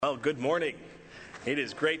Well, good morning. It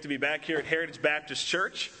is great to be back here at Heritage Baptist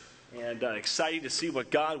Church and excited to see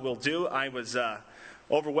what God will do. I was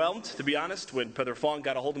overwhelmed, to be honest, when Brother Fong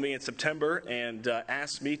got a hold of me in September and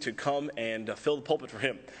asked me to come and fill the pulpit for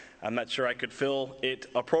him. I'm not sure I could fill it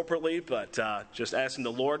appropriately, but just asking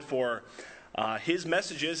the Lord for his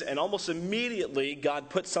messages, and almost immediately God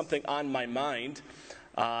put something on my mind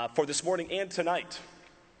for this morning and tonight.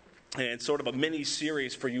 And sort of a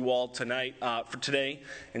mini-series for you all tonight, for today.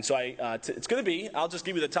 And so it's going to be, I'll just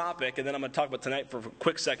give you the topic, and then I'm going to talk about tonight for a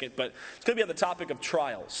quick second, but it's going to be on the topic of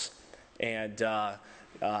trials. And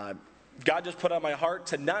God just put on my heart,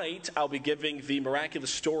 tonight I'll be giving the miraculous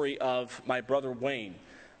story of my brother Wayne.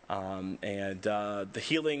 And the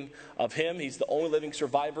healing of him. He's the only living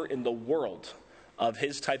survivor in the world of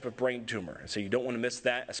his type of brain tumor. So you don't want to miss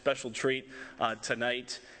that. A special treat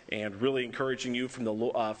tonight, and really encouraging you from the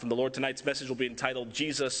Lord. Tonight's message will be entitled,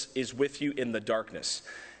 Jesus is with you in the darkness.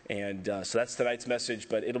 And so that's tonight's message,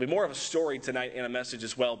 but it'll be more of a story tonight and a message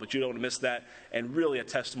as well, but you don't want to miss that, and really a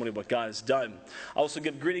testimony of what God has done. I also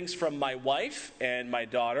give greetings from my wife and my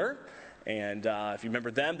daughter. And if you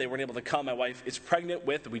remember them, they weren't able to come. My wife is pregnant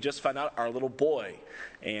with, we just found out, our little boy.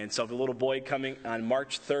 And so the little boy coming on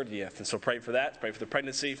March 30th. And so pray for that. Pray for the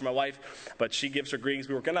pregnancy for my wife. But she gives her greetings.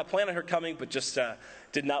 We were going to plan on her coming, but just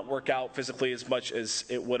did not work out physically as much as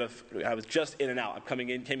it would have. I was just in and out. I'm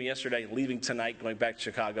came in yesterday, leaving tonight, going back to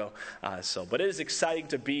Chicago. But it is exciting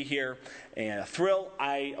to be here and a thrill.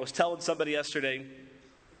 I was telling somebody yesterday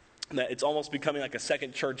that it's almost becoming like a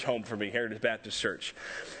second church home for me, Heritage Baptist Church.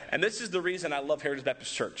 And this is the reason I love Heritage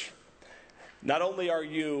Baptist Church. Not only are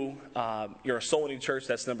you're a soul-winning church,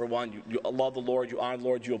 that's number one. You love the Lord, you honor the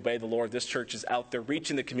Lord, you obey the Lord. This church is out there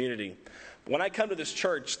reaching the community. But when I come to this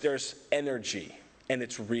church, there's energy, and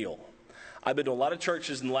it's real. I've been to a lot of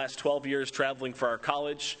churches in the last 12 years, traveling for our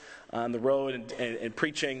college on the road and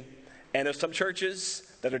preaching. And there's some churches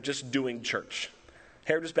that are just doing church.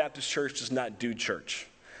 Heritage Baptist Church does not do church.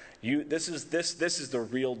 This is the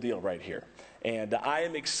real deal right here. And I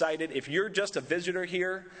am excited. If you're just a visitor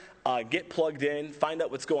here, get plugged in, find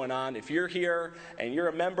out what's going on. If you're here and you're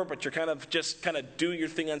a member, but you're kind of do your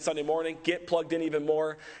thing on Sunday morning, get plugged in even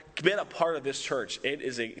more. Be a part of this church. It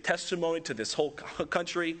is a testimony to this whole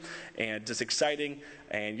country, and it's exciting.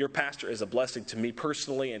 And your pastor is a blessing to me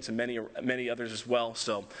personally and to many others as well.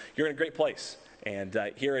 So you're in a great place. And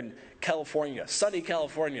here in California, sunny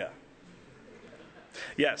California.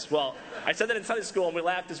 Yes, well, I said that in Sunday school and we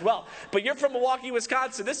laughed as well. But you're from Milwaukee,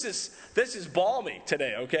 Wisconsin. This is balmy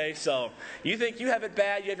today, okay? So you think you have it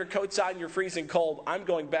bad, you have your coats on, you're freezing cold. I'm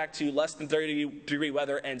going back to less than 30-degree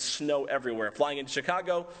weather and snow everywhere. Flying into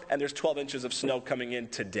Chicago, and there's 12 inches of snow coming in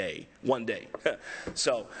today, one day.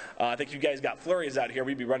 So I think you guys got flurries out here.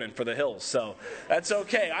 We'd be running for the hills. So that's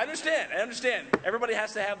okay. I understand. Everybody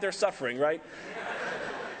has to have their suffering, right?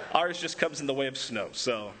 Ours just comes in the way of snow,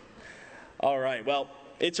 so... All right, well,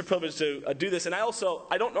 it's a privilege to do this. And I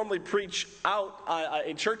don't normally preach out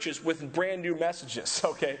in churches with brand new messages,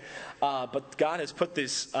 okay? But God has put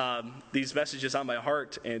these messages on my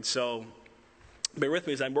heart. And so bear with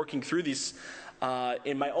me as I'm working through these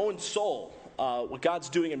in my own soul, what God's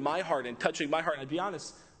doing in my heart and touching my heart. And to be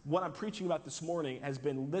honest, what I'm preaching about this morning has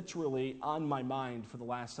been literally on my mind for the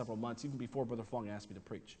last several months, even before Brother Fong asked me to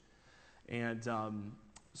preach. And...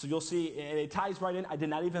 So you'll see, and it ties right in. I did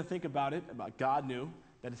not even think about it, but God knew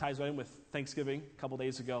that it ties right in with Thanksgiving a couple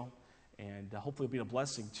days ago, and hopefully it'll be a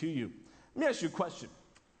blessing to you. Let me ask you a question.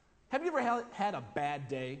 Have you ever had a bad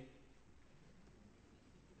day?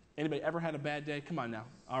 Anybody ever had a bad day? Come on now.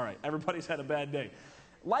 All right, everybody's had a bad day.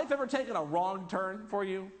 Life ever taken a wrong turn for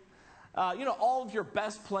you? All of your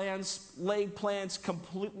best plans, laid plans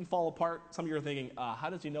completely fall apart. Some of you are thinking, how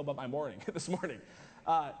does he know about my morning this morning?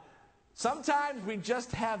 Sometimes we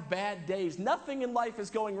just have bad days. Nothing in life is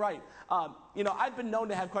going right. I've been known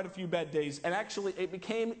to have quite a few bad days, and actually it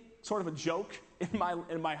became sort of a joke in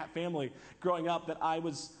my family growing up that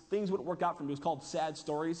things wouldn't work out for me. It was called sad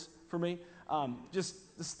stories for me.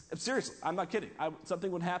 Seriously, I'm not kidding.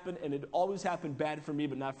 Something would happen, and it always happened bad for me,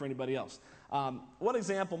 but not for anybody else. One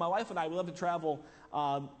example, my wife and I, we love to travel,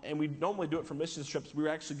 and we normally do it for missions trips. We were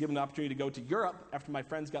actually given an opportunity to go to Europe after my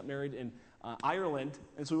friends got married in Ireland,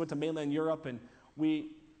 and so we went to mainland Europe, and we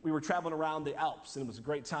were traveling around the Alps, and it was a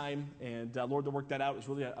great time, and Lord to work that out. It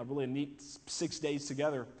was really a neat 6 days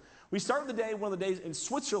together. We started the day, one of the days, in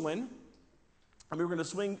Switzerland, and we were going to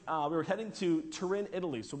swing. We were heading to Turin,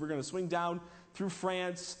 Italy, so we were going to swing down through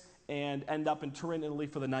France and end up in Turin, Italy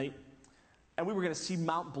for the night, and we were going to see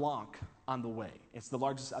Mont Blanc on the way. It's the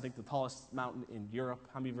largest, I think, the tallest mountain in Europe.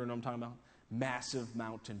 How many of you know what I'm talking about? Massive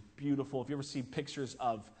mountain, beautiful. If you ever see pictures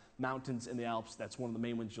of mountains in the Alps. That's one of the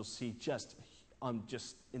main ones you'll see, just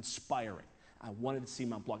inspiring. I wanted to see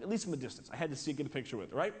Mont Blanc, at least from a distance. I had to see it, get a picture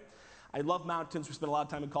with it, right? I love mountains. We spent a lot of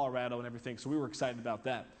time in Colorado and everything, so we were excited about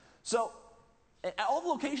that. So all the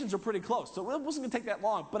locations are pretty close, so it wasn't going to take that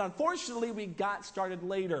long. But unfortunately, we got started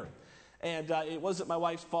later. And it wasn't my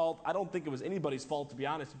wife's fault. I don't think it was anybody's fault, to be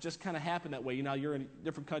honest. It just kind of happened that way. You know, you're in a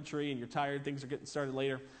different country and you're tired. Things are getting started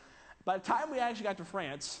later. By the time we actually got to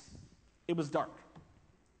France, it was dark.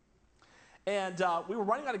 And we were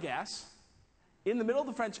running out of gas in the middle of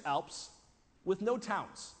the French Alps with no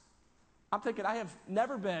towns. I'm thinking, I have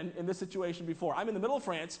never been in this situation before. I'm in the middle of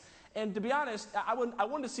France, and to be honest, I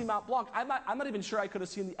wanted to see Mont Blanc. I'm not even sure I could have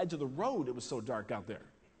seen the edge of the road. It was so dark out there,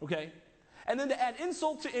 okay? And then to add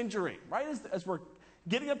insult to injury, right, as we're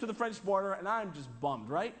getting up to the French border, and I'm just bummed,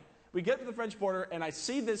 right? We get up to the French border, and I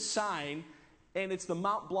see this sign, and it's the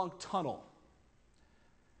Mont Blanc Tunnel.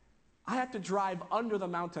 I have to drive under the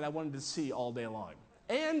mountain I wanted to see all day long.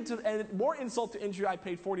 And more insult to injury, I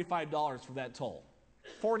paid $45 for that toll.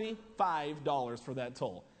 $45 for that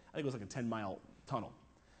toll. I think it was like a 10-mile tunnel.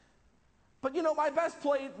 But, you know, my best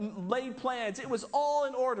laid plans, it was all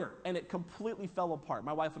in order, and it completely fell apart.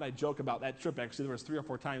 My wife and I joke about that trip, actually. There was 3 or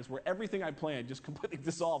 4 times where everything I planned just completely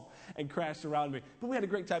dissolved and crashed around me. But we had a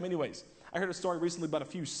great time anyways. I heard a story recently about a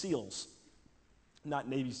few seals, not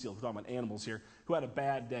Navy SEALs, we're talking about animals here, who had a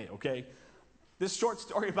bad day, okay? This short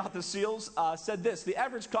story about the seals said this: the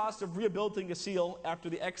average cost of rehabilitating a seal after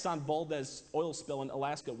the Exxon Valdez oil spill in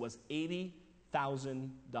Alaska was $80,000.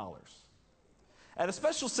 At a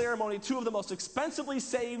special ceremony, 2 of the most expensively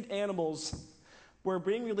saved animals were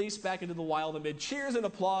being released back into the wild amid cheers and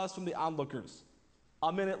applause from the onlookers.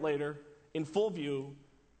 A minute later, in full view,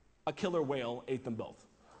 a killer whale ate them both.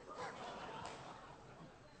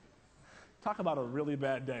 Talk about a really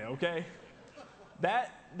bad day, okay?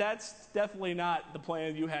 That's definitely not the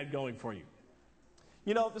plan you had going for you.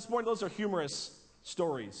 You know, this morning, those are humorous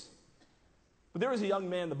stories. But there was a young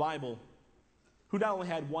man in the Bible who not only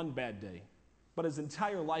had one bad day, but his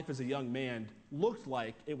entire life as a young man looked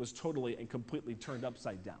like it was totally and completely turned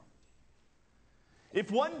upside down. If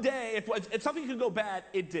one day, if something could go bad,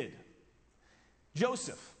 it did.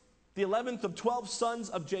 Joseph, the 11th of 12 sons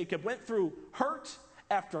of Jacob, went through hurt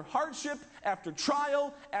after hardship, after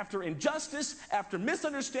trial, after injustice, after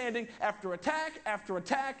misunderstanding, after attack, after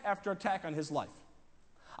attack, after attack on his life.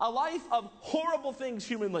 A life of horrible things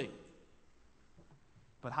humanly.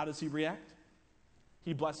 But how does he react?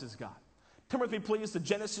 He blesses God. Turn with me, please, to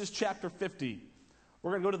Genesis chapter 50.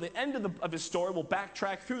 We're going to go to the end of his story. We'll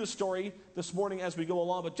backtrack through the story this morning as we go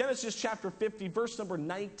along. But Genesis chapter 50, verse number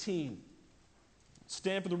 19.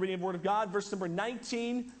 Stand for the reading of the Word of God. Verse number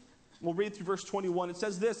 19, we'll read through verse 21. It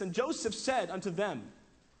says this: And Joseph said unto them,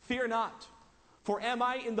 Fear not, for am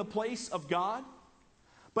I in the place of God?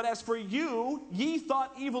 But as for you, ye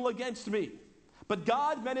thought evil against me. But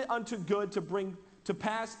God meant it unto good to bring to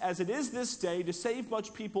pass, as it is this day, to save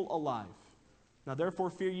much people alive. Now therefore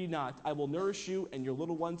fear ye not, I will nourish you and your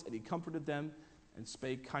little ones. And he comforted them and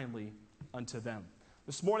spake kindly unto them.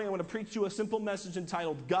 This morning I want to preach you a simple message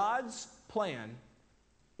entitled, God's Plan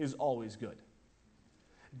is Always Good.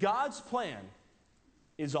 God's plan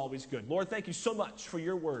is always good. Lord, thank you so much for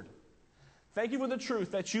your word. Thank you for the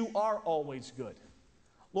truth that you are always good.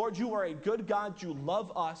 Lord, you are a good God. You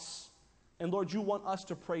love us. And Lord, you want us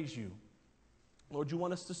to praise you. Lord, you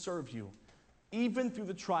want us to serve you, even through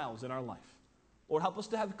the trials in our life. Lord, help us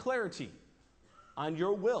to have clarity on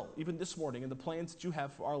your will, even this morning, and the plans that you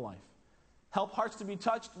have for our life. Help hearts to be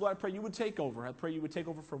touched. Lord, I pray you would take over. I pray you would take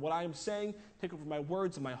over for what I am saying, take over my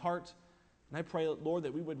words and my heart. And I pray, Lord,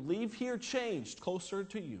 that we would leave here changed, closer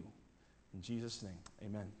to you. In Jesus' name,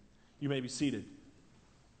 amen. You may be seated.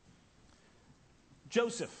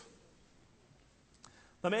 Joseph,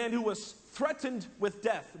 the man who was threatened with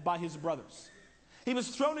death by his brothers. He was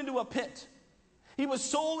thrown into a pit. He was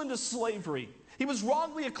sold into slavery. He was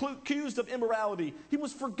wrongly accused of immorality. He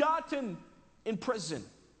was forgotten in prison.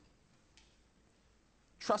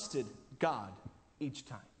 Trusted God each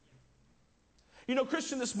time. You know,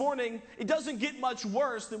 Christian, this morning, it doesn't get much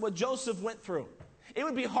worse than what Joseph went through. It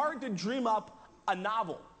would be hard to dream up a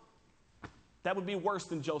novel that would be worse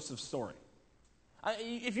than Joseph's story.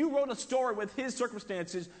 If you wrote a story with his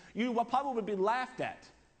circumstances, you probably would be laughed at.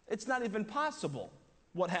 It's not even possible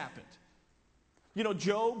what happened. You know,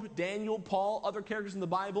 Job, Daniel, Paul, other characters in the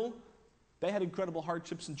Bible, they had incredible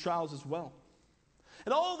hardships and trials as well.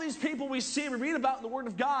 And all these people we see, we read about in the Word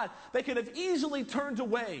of God, they could have easily turned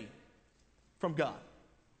away from God.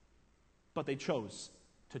 But they chose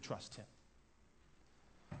to trust Him.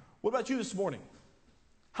 What about you this morning?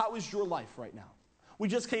 How is your life right now? We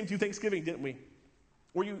just came through Thanksgiving, didn't we?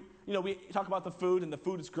 Where we talk about the food, and the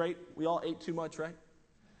food is great. We all ate too much, right?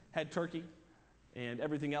 Had turkey and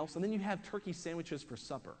everything else. And then you have turkey sandwiches for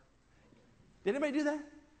supper. Did anybody do that?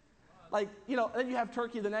 Then you have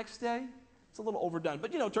turkey the next day. It's a little overdone.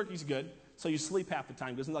 But, turkey's good. So you sleep half the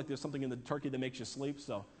time. It isn't like there's something in the turkey that makes you sleep.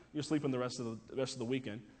 So you're sleeping the rest of the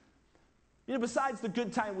weekend. Besides the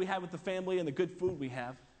good time we have with the family and the good food we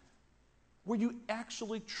have, were you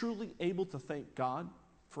actually truly able to thank God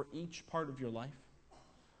for each part of your life?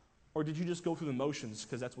 Or did you just go through the motions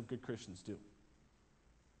because that's what good Christians do?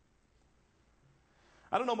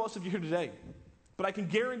 I don't know most of you here today, but I can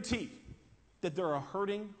guarantee that there are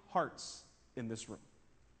hurting hearts in this room.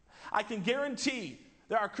 I can guarantee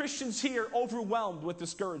there are Christians here overwhelmed with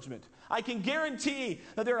discouragement. I can guarantee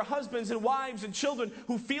that there are husbands and wives and children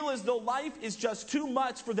who feel as though life is just too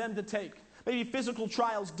much for them to take. Maybe physical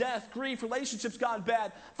trials, death, grief, relationships gone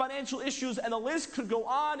bad, financial issues, and the list could go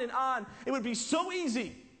on and on. It would be so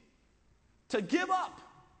easy to give up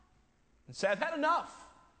and say, I've had enough.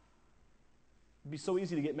 It'd be so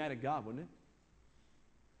easy to get mad at God, wouldn't it?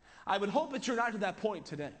 I would hope that you're not to that point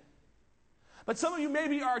today. But some of you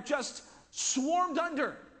maybe are just swarmed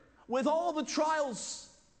under with all the trials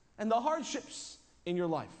and the hardships in your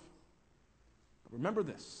life. But remember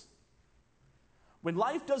this. When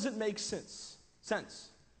life doesn't make sense,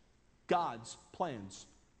 God's plans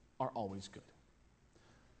are always good.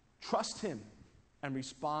 Trust Him and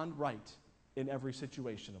respond right in every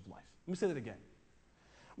situation of life. Let me say that again.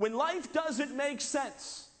 When life doesn't make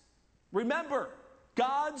sense, remember,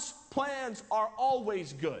 God's plans are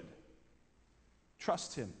always good.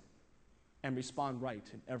 Trust Him and respond right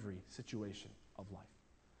in every situation of life.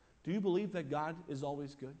 Do you believe that God is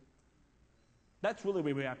always good? That's really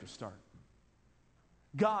where we have to start.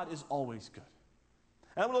 God is always good.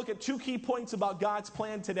 And I'm going to look at two key points about God's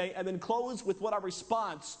plan today and then close with what our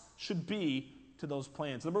response should be to those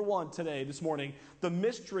plans. Number one today, this morning, the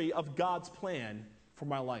mystery of God's plan for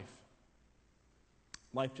my life.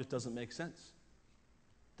 Life just doesn't make sense.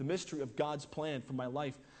 The mystery of God's plan for my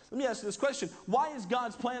life. Let me ask you this question. Why is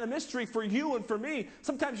God's plan a mystery for you and for me?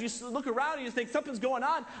 Sometimes you look around and you think something's going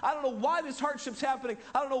on. I don't know why this hardship's happening.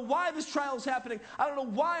 I don't know why this trial is happening. I don't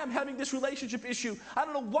know why I'm having this relationship issue. I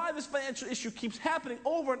don't know why this financial issue keeps happening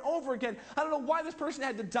over and over again. I don't know why this person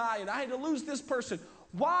had to die and I had to lose this person.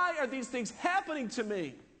 Why are these things happening to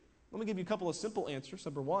me? Let me give you a couple of simple answers.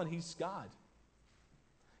 Number one, He's God.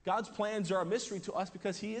 God's plans are a mystery to us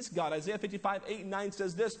because He is God. Isaiah 55, 8 and 9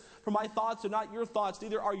 says this, "For my thoughts are not your thoughts,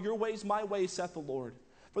 neither are your ways my ways, saith the Lord.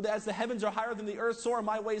 For as the heavens are higher than the earth, so are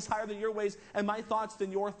my ways higher than your ways, and my thoughts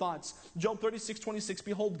than your thoughts." Job 36, 26,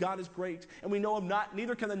 "Behold, God is great, and we know Him not,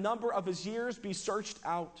 neither can the number of His years be searched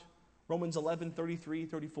out." Romans 11, 33,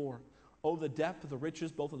 34. "Oh, the depth of the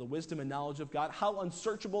riches, both of the wisdom and knowledge of God. How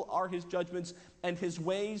unsearchable are His judgments, and His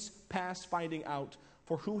ways past finding out.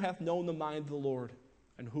 For who hath known the mind of the Lord?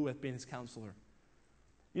 And who hath been His counselor?"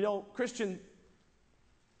 Christian,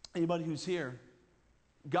 anybody who's here,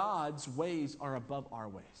 God's ways are above our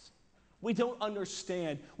ways. We don't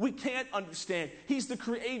understand. We can't understand. He's the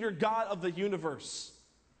creator God of the universe.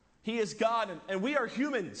 He is God, and we are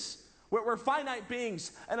humans. We're finite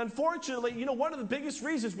beings. And unfortunately, one of the biggest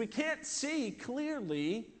reasons we can't see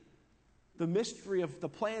clearly the mystery of the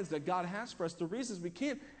plans that God has for us, the reasons we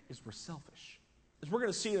can't, is we're selfish. As we're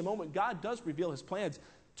going to see in a moment, God does reveal His plans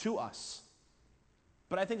to us.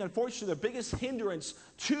 But I think, unfortunately, the biggest hindrance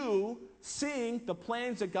to seeing the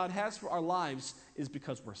plans that God has for our lives is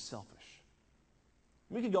because we're selfish.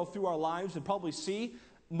 We can go through our lives and probably see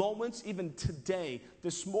moments, even today,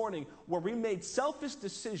 this morning, where we made selfish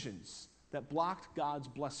decisions that blocked God's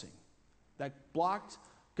blessing, that blocked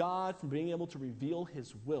God from being able to reveal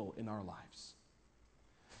His will in our lives.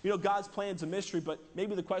 God's plan's a mystery, but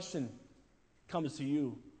maybe the question comes to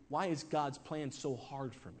you, why is God's plan so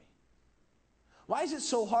hard for me? Why is it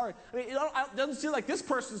so hard? It doesn't seem like this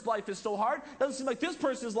person's life is so hard. It doesn't seem like this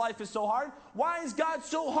person's life is so hard. Why is God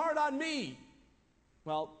so hard on me?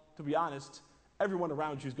 Well, to be honest, everyone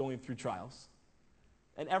around you is going through trials.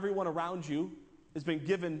 And everyone around you has been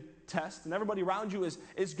given tests. And everybody around you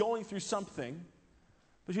is going through something.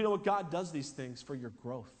 But you know what? God does these things for your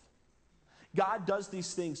growth. God does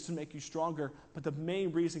these things to make you stronger, but the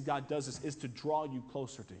main reason God does this is to draw you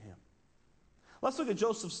closer to Him. Let's look at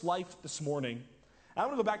Joseph's life this morning. I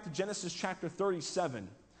want to go back to Genesis chapter 37.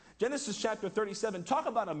 Genesis chapter 37, talk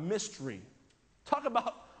about a mystery. Talk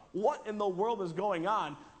about what in the world is going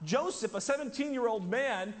on. Joseph, a 17-year-old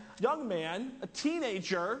man, young man, a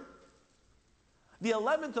teenager, the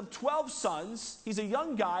 11th of 12 sons. He's a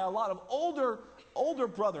young guy, a lot of older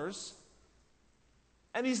brothers.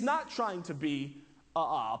 And he's not trying to be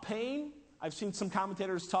a pain. I've seen some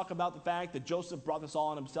commentators talk about the fact that Joseph brought this all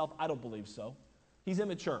on himself. I don't believe so. He's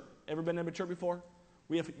immature. Ever been immature before?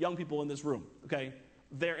 We have young people in this room, okay?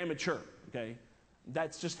 They're immature, okay?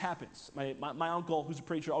 That just happens. My uncle, who's a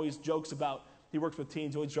preacher, always jokes about, he works with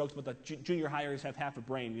teens, always jokes about the junior hires have half a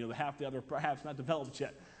brain, half the other perhaps not developed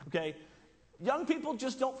yet, okay? Young people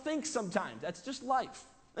just don't think sometimes. That's just life.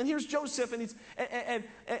 And here's Joseph, and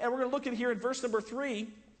we're going to look at here in verse number 3. It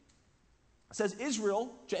says,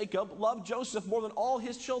 Israel, Jacob, loved Joseph more than all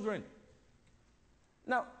his children.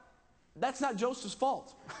 Now, that's not Joseph's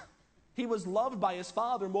fault. He was loved by his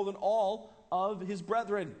father more than all of his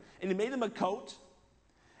brethren. And he made him a coat.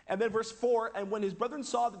 And then verse 4, and when his brethren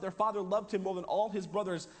saw that their father loved him more than all his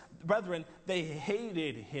brethren, they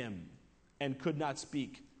hated him and could not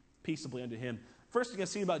speak peaceably unto him. First thing I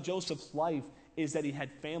see about Joseph's life is that he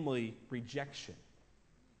had family rejection.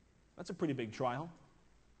 That's a pretty big trial.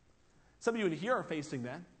 Some of you in here are facing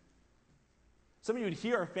that. Some of you in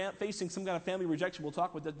here are facing some kind of family rejection. We'll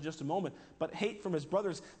talk about that in just a moment. But hate from his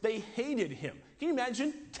brothers. They hated him. Can you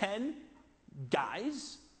imagine 10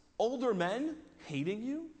 guys, older men, hating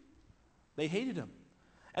you? They hated him.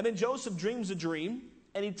 And then Joseph dreams a dream,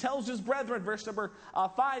 and he tells his brethren, verse number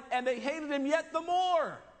 5, and they hated him yet the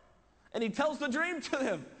more. And he tells the dream to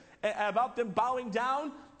them about them bowing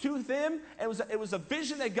down to him. It was a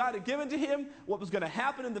vision that God had given to him, what was going to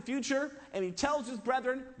happen in the future. And he tells his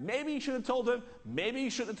brethren, maybe he should have told them, maybe he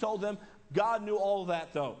shouldn't have told them. God knew all of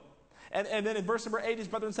that, though. And then in verse number 8, his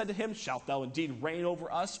brethren said to him, shalt thou indeed reign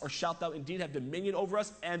over us, or shalt thou indeed have dominion over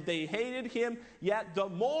us? And they hated him yet the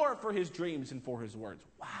more for his dreams and for his words.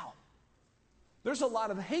 Wow. There's a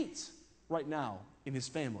lot of hate right now in his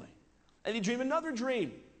family. And he dreamed another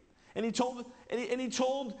dream. And he told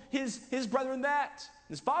his brethren that.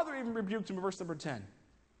 His father even rebuked him in verse number 10. And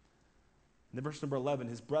in verse number 11,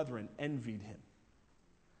 his brethren envied him.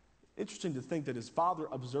 Interesting to think that his father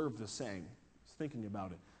observed the same. He's thinking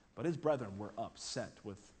about it. But his brethren were upset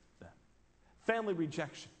with them. Family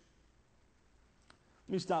rejection.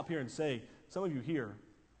 Let me stop here and say, some of you here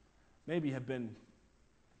maybe have been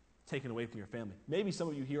taken away from your family. Maybe some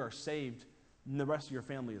of you here are saved and the rest of your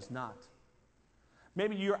family is not.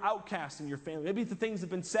 Maybe you're outcast in your family. Maybe the things that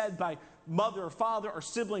have been said by mother or father or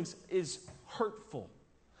siblings is hurtful.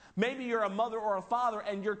 Maybe you're a mother or a father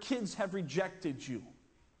and your kids have rejected you.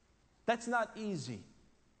 That's not easy.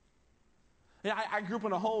 I grew up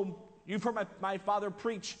in a home, you've heard my father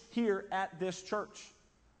preach here at this church.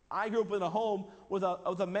 I grew up in a home with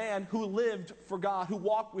a man who lived for God, who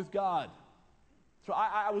walked with God. So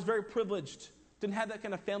I was very privileged. Didn't have that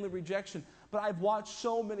kind of family rejection. But I've watched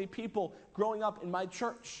so many people growing up in my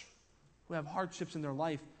church who have hardships in their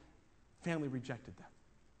life. Family rejected them.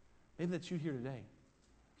 Maybe that's you here today.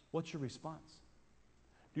 What's your response?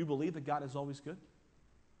 Do you believe that God is always good?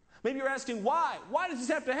 Maybe you're asking, why? Why does this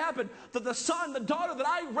have to happen? That the son, the daughter that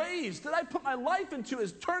I raised, that I put my life into,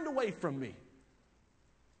 is turned away from me.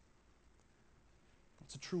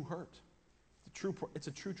 It's a true hurt. It's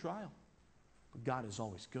a true trial. But God is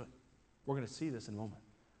always good. We're going to see this in a moment.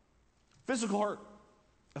 Physical hurt.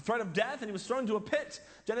 A threat of death, and he was thrown into a pit.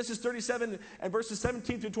 Genesis 37 and verses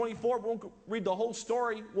 17 through 24. We won't read the whole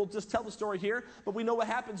story. We'll just tell the story here. But we know what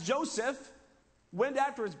happens. Joseph went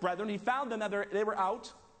after his brethren. He found them that they were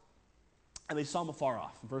out, and they saw him afar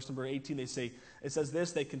off. In verse number 18, it says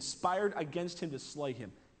this, they conspired against him to slay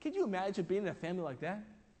him. Can you imagine being in a family like that?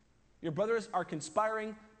 Your brothers are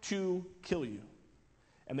conspiring to kill you.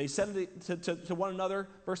 And they said to one another,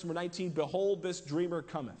 verse number 19, behold, this dreamer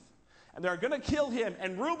cometh. And they're going to kill him.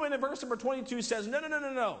 And Reuben in verse number 22 says,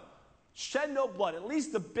 no. Shed no blood. At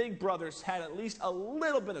least the big brothers had at least a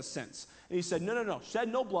little bit of sense. And he said, no.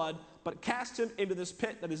 Shed no blood, but cast him into this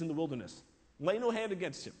pit that is in the wilderness. Lay no hand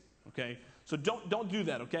against him. Okay? So don't do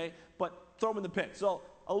that, okay? But throw him in the pit. So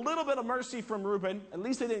a little bit of mercy from Reuben. At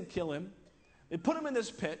least they didn't kill him. They put him in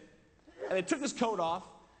this pit. And they took his coat off.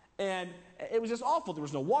 And it was just awful. There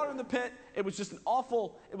was no water in the pit. It was just an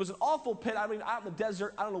awful pit. I mean, out in the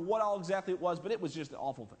desert. I don't know what all exactly it was, but it was just an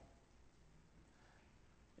awful thing.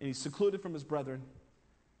 And he's secluded from his brethren.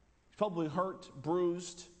 He's probably hurt,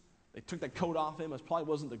 bruised. They took that coat off him. It probably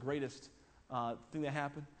wasn't the greatest thing that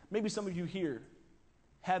happened. Maybe some of you here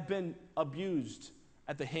have been abused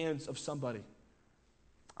at the hands of somebody.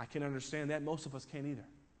 I can understand that. Most of us can't either.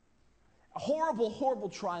 Horrible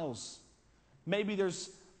trials. Maybe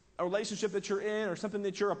there's a relationship that you're in or something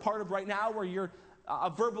that you're a part of right now where you're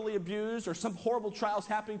verbally abused, or some horrible trials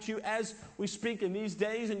happening to you as we speak in these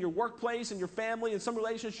days in your workplace, in your family, in some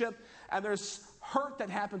relationship, and there's hurt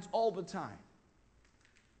that happens all the time.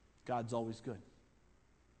 God's always good.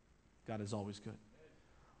 God is always good.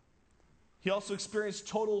 He also experienced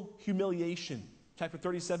total humiliation. Chapter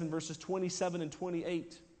 37, verses 27 and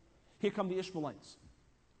 28. Here come the Ishmaelites.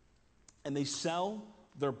 And they sell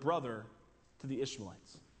their brother to the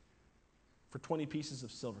Ishmaelites for 20 pieces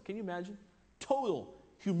of silver. Can you imagine? Total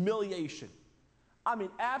humiliation. I mean,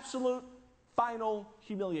 absolute, final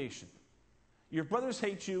humiliation. Your brothers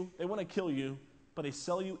hate you. They want to kill you, but they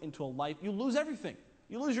sell you into a life. You lose everything.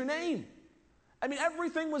 You lose your name. I mean,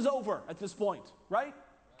 everything was over at this point, right?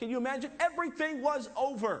 Can you imagine? Everything was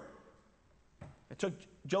over. It took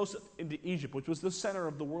Joseph into Egypt, which was the center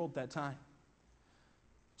of the world at that time.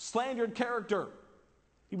 Slandered character.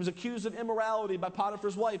 He was accused of immorality by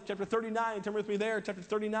Potiphar's wife. Chapter 39, turn with me there. Chapter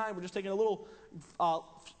 39, we're just taking a little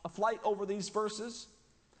a flight over these verses.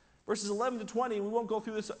 Verses 11 to 20, we won't go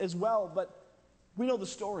through this as well, but we know the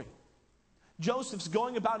story. Joseph's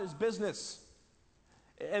going about his business.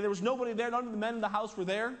 And there was nobody there. None of the men in the house were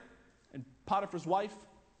there. And Potiphar's wife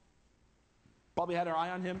probably had her eye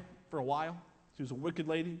on him for a while. She was a wicked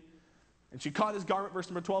lady. And she caught his garment, verse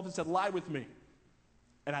number 12, and said, "Lie with me."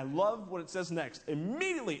 And I love what it says next.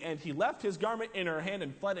 Immediately, and he left his garment in her hand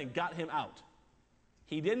and fled and got him out.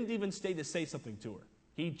 He didn't even stay to say something to her.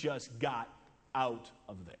 He just got out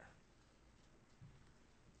of there.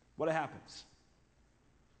 What happens?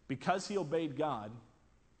 Because he obeyed God,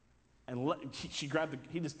 and she grabbed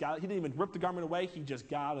he didn't even rip the garment away, he just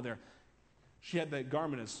got out of there. She had that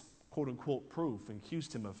garment as quote unquote proof and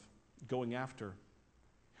accused him of going after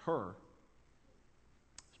her.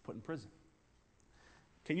 He was put in prison.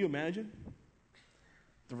 Can you imagine?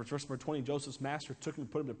 The verse number 20, Joseph's master took him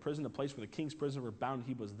and put him to prison, a place where the king's prisoners were bound.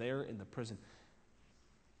 He was there in the prison.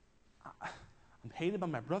 I'm hated by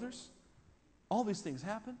my brothers. All these things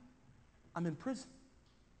happen. I'm in prison.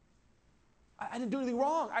 I didn't do anything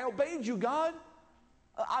wrong. I obeyed you, God.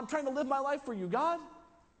 I'm trying to live my life for you, God.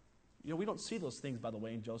 You know, we don't see those things, by the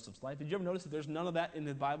way, in Joseph's life. Did you ever notice that there's none of that in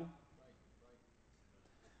the Bible?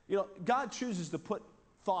 You know, God chooses to put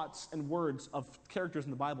thoughts and words of characters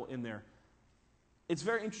in the Bible in there. It's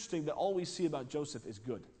very interesting that all we see about Joseph is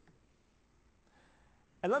good.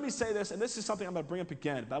 And let me say this, and this is something I'm going to bring up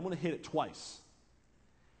again, but I want to hit it twice.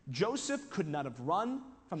 Joseph could not have run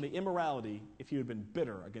from the immorality if he had been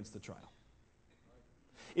bitter against the trial.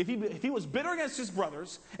 If he was bitter against his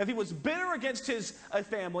brothers, if he was bitter against his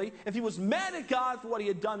family, if he was mad at God for what he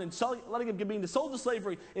had done and letting him be sold to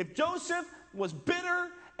slavery, if Joseph was bitter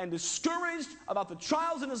and discouraged about the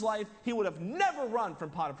trials in his life, he would have never run from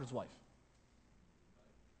Potiphar's wife.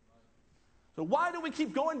 So why do we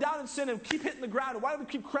keep going down in sin and keep hitting the ground? And why do we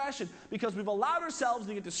keep crashing? Because we've allowed ourselves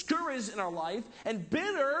to get discouraged in our life and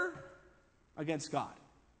bitter against God.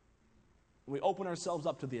 We open ourselves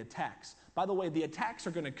up to the attacks. By the way, the attacks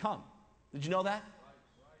are going to come. Did you know that?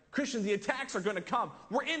 Christians, the attacks are going to come.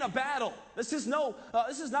 We're in a battle. This is not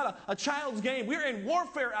a child's game. We're in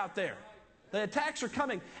warfare out there. The attacks are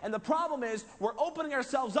coming. And the problem is we're opening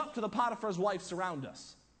ourselves up to the Potiphar's wife surround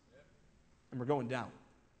us. And we're going down.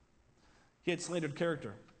 He had slandered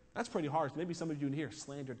character. That's pretty harsh. Maybe some of you in here,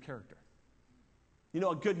 slandered character. You know,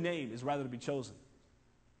 a good name is rather to be chosen.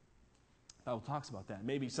 The Bible talks about that.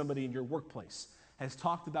 Maybe somebody in your workplace has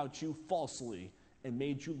talked about you falsely and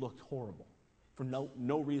made you look horrible for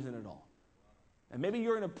no reason at all. And maybe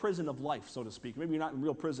you're in a prison of life, so to speak. Maybe you're not in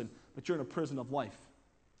real prison, but you're in a prison of life.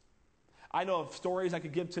 I know of stories I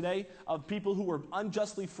could give today of people who were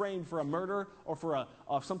unjustly framed for a murder or for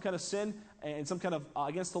some kind of sin and some kind of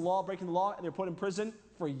against the law, breaking the law, and they're put in prison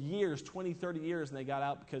for years, 20, 30 years, and they got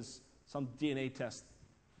out because some DNA test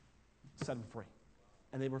set them free.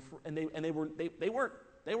 And they weren't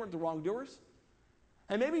the wrongdoers.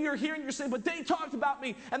 And maybe you're here and you're saying, but they talked about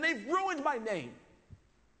me and they've ruined my name.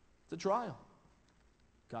 It's a trial.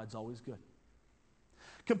 God's always good.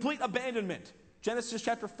 Complete abandonment. Genesis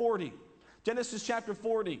chapter 40. Genesis chapter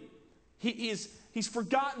 40. He's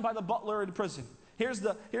forgotten by the butler in prison. Here's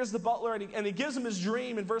the butler, and he gives him his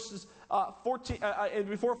dream in verses 14,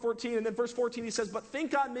 before 14, and then verse 14 he says, "But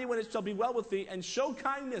think on me when it shall be well with thee, and show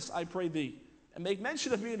kindness, I pray thee, and make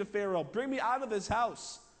mention of me unto Pharaoh. Bring me out of his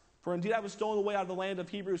house. For indeed I was stolen away out of the land of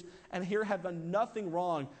Hebrews, and here have done nothing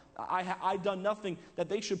wrong. I done nothing that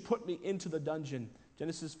they should put me into the dungeon."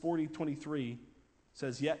 Genesis 40:23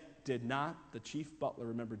 says, "Yet did not the chief butler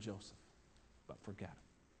remember Joseph, but forgot him."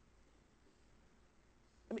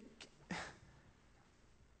 I mean,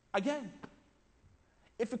 again,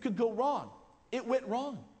 if it could go wrong, it went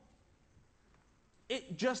wrong.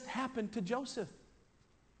 It just happened to Joseph.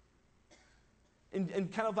 And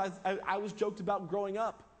kind of as I was joked about growing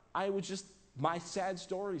up, I was just my sad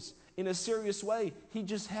stories. In a serious way, he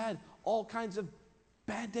just had all kinds of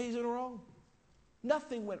bad days in a row.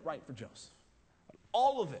 Nothing went right for Joseph.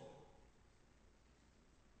 All of it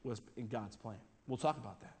was in God's plan. We'll talk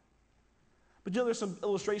about that. But there's some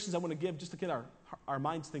illustrations I want to give just to get our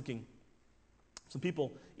minds thinking. Some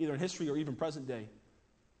people, either in history or even present day,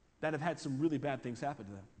 that have had some really bad things happen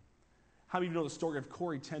to them. How many of you know the story of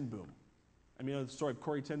Corrie ten Boom? I mean, you know the story of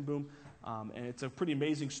Corrie ten Boom, and it's a pretty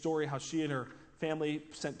amazing story how she and her family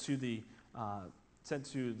sent to the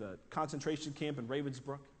concentration camp in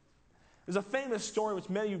Ravensbrück. There's a famous story which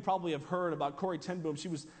many of you probably have heard about Corrie ten Boom.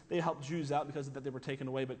 They helped Jews out because of that they were taken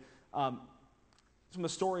away, but it's from the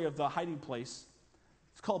story of the hiding place.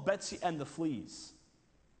 It's called Betsy and the Fleas.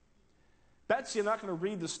 Betsy, I'm not going to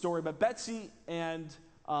read the story, but Betsy and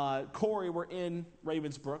Corrie were in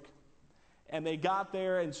Ravensbrück, and they got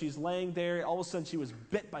there, and she's laying there. All of a sudden, she was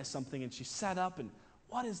bit by something, and she sat up, and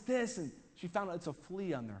what is this? And she found out it's a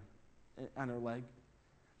flea on her leg.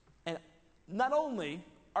 And not only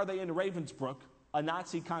are they in Ravensbrück, a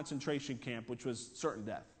Nazi concentration camp, which was certain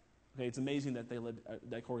death. Okay, it's amazing that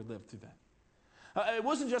that Corrie lived through that. It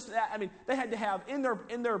wasn't just that. I mean, they had to have in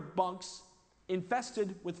their bunks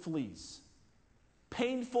infested with fleas.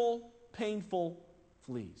 Painful, painful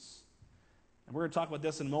fleas. And we're going to talk about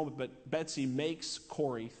this in a moment, but Betsy makes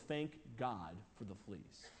Corrie thank God for the fleas.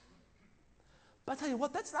 But I tell you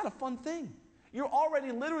what, that's not a fun thing. You're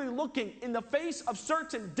already literally looking in the face of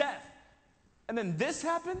certain death. And then this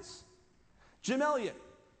happens? Jim Elliot,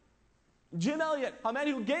 a man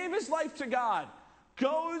who gave his life to God,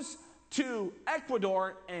 goes to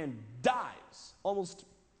Ecuador and dies. Almost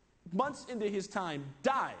months into his time,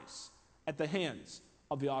 dies at the hands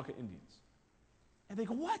of the Auca Indians. And they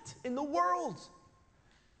go, what in the world?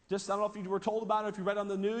 I don't know if you were told about it, if you read on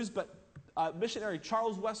the news, but missionary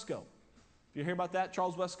Charles Wesco. If you hear about that,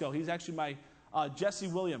 Charles Wesco, he's actually my Jesse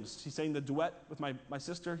Williams. He sang the duet with my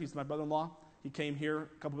sister. He's my brother-in-law. He came here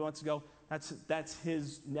a couple of months ago. That's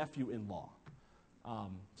his nephew-in-law.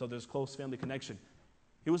 So there's close family connection.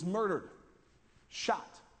 He was murdered,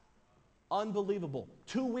 shot. Unbelievable.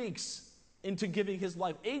 2 weeks into giving his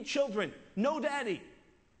life. 8 children, no daddy.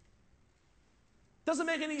 Doesn't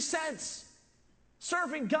make any sense.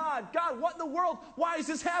 Serving God. God, what in the world? Why is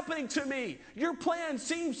this happening to me? Your plan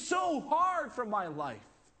seems so hard for my life.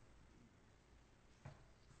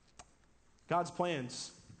 God's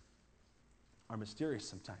plans are mysterious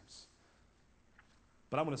sometimes.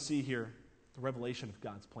 But I want to see here the revelation of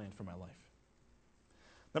God's plan for my life.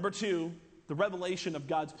 Number 2, the revelation of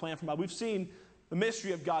God's plan for my life. We've seen the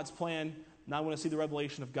mystery of God's plan. Now I want to see the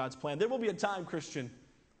revelation of God's plan. There will be a time, Christian,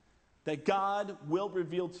 that God will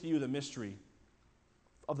reveal to you the mystery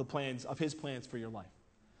of the plans, of his plans for your life.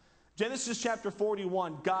 Genesis chapter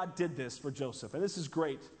 41, God did this for Joseph. And this is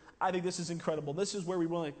great. I think this is incredible. This is where we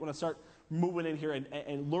really want to start moving in here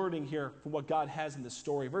and learning here from what God has in this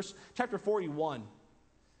story. Chapter 41,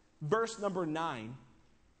 verse number 9.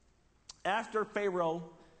 After Pharaoh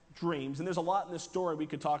dreams, and there's a lot in this story we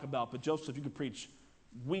could talk about, but Joseph, you could preach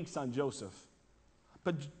weeks on Joseph.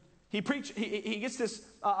 But he gets this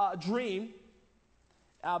dream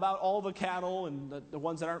about all the cattle and the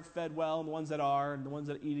ones that aren't fed well and the ones that are and the ones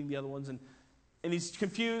that are eating the other ones. And he's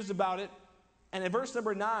confused about it. And in verse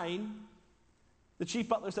number 9, the chief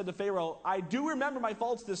butler said to Pharaoh, I do remember my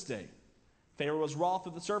faults this day. Pharaoh was wroth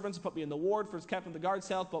with the servants and put me in the ward for his captain of the guard's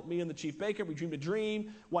house, both me and the chief baker. We dreamed a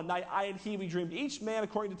dream. One night I and he, we dreamed each man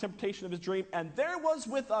according to the interpretation of his dream. And there was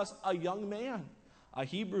with us a young man, a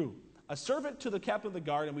Hebrew, a servant to the captain of the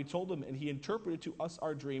guard, and we told him, and he interpreted to us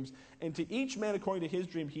our dreams. And to each man according to his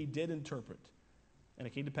dream he did interpret. And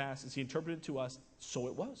it came to pass, as he interpreted to us, so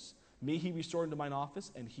it was. Me he restored into mine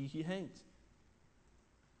office, and he hanged.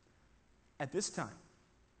 At this time,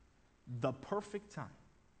 the perfect time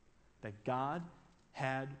that God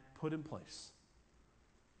had put in place,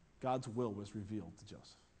 God's will was revealed to Joseph.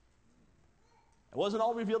 It wasn't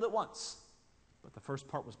all revealed at once, but the first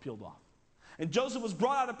part was peeled off. And Joseph was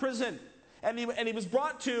brought out of prison, and he was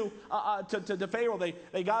brought to Pharaoh.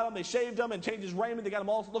 They got him, they shaved him, and changed his raiment. They got him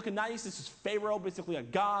all looking nice. This is Pharaoh, basically a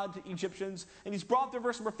god to Egyptians. And he's brought there,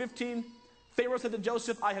 verse number 15. Pharaoh said to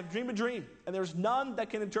Joseph, I have dreamed a dream, and there is none that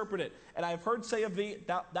can interpret it. And I have heard say of thee,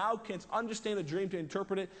 thou canst understand a dream to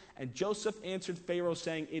interpret it. And Joseph answered Pharaoh,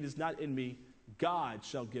 saying, it is not in me. God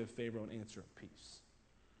shall give Pharaoh an answer of peace.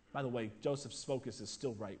 By the way, Joseph's focus is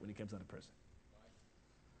still right when he comes out of prison.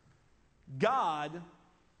 God,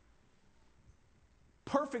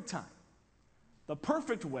 perfect time, the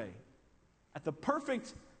perfect way, at the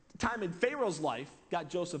perfect time in Pharaoh's life, got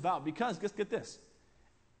Joseph out. Because, get this,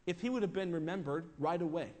 if he would have been remembered right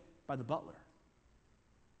away by the butler,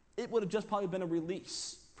 it would have just probably been a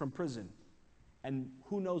release from prison, and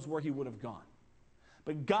who knows where he would have gone.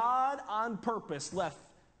 But God, on purpose, left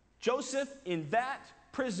Joseph in that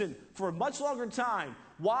prison for a much longer time,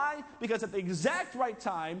 Why? Because at the exact right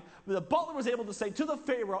time, the butler was able to say to the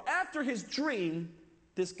Pharaoh, after his dream,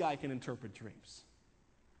 this guy can interpret dreams.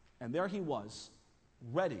 And there he was,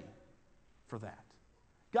 ready for that.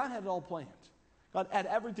 God had it all planned. God had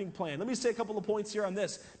everything planned. Let me say a couple of points here on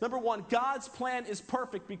this. Number one, God's plan is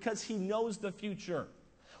perfect because he knows the future.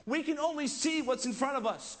 We can only see what's in front of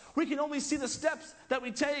us. We can only see the steps that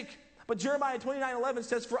we take. But Jeremiah 29:11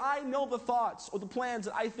 says, "For I know the thoughts or the plans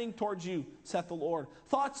that I think towards you, saith the Lord.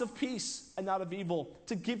 Thoughts of peace and not of evil,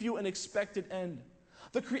 to give you an expected end."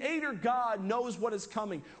 The Creator God knows what is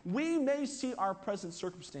coming. We may see our present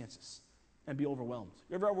circumstances and be overwhelmed.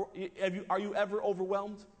 Are you ever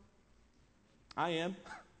overwhelmed? I am.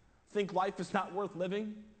 Think life is not worth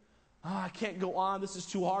living? Oh, I can't go on. This is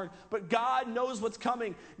too hard. But God knows what's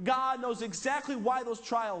coming. God knows exactly why those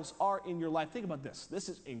trials are in your life. Think about this. This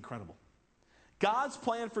is incredible. God's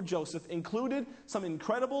plan for Joseph included some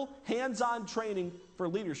incredible hands-on training for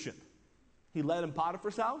leadership. He led in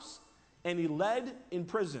Potiphar's house, and he led in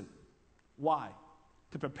prison. Why?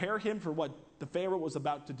 To prepare him for what the Pharaoh was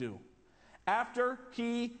about to do. After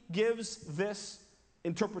he gives this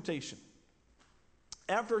interpretation,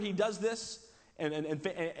 after he does this,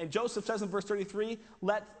 and Joseph says in verse 33,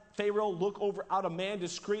 "Let Pharaoh look out a man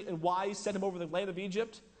discreet and wise, set him over the land of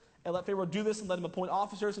Egypt, and let Pharaoh do this and let him appoint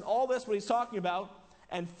officers," and all this, what he's talking about.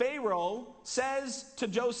 And Pharaoh says to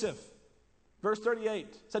Joseph, verse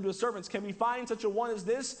 38, said to his servants, "Can we find such a one as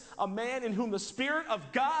this, a man in whom the Spirit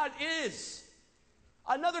of God is?"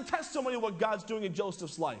 Another testimony of what God's doing in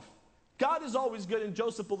Joseph's life. God is always good, and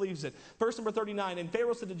Joseph believes it. Verse number 39, "And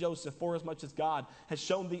Pharaoh said to Joseph, Forasmuch as God has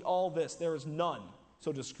shown thee all this, there is none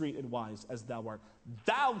so discreet and wise as thou art.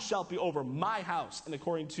 Thou shalt be over my house, and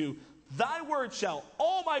according to thy word shall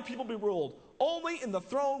all my people be ruled. Only in the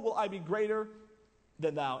throne will I be greater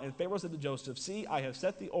than thou." And Pharaoh said to Joseph, "See, I have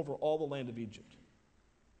set thee over all the land of Egypt."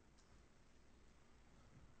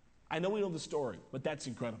 I know we know the story, but that's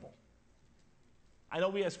incredible. I know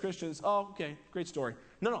we as Christians, oh, okay, great story.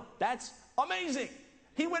 No, that's amazing.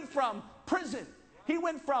 He went from prison, he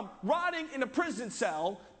went from rotting in a prison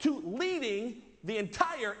cell to leading the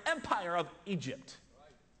entire empire of Egypt.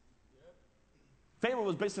 Pharaoh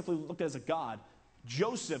was basically looked at as a god.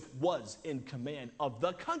 Joseph was in command of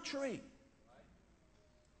the country.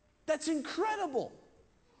 That's incredible.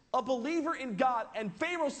 A believer in God, and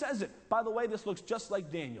Pharaoh says it. By the way, this looks just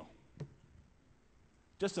like Daniel.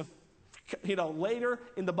 Later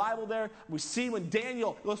in the Bible there, we see when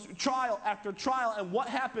Daniel goes through trial after trial, and what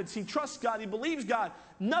happens? He trusts God, he believes God.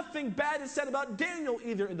 Nothing bad is said about Daniel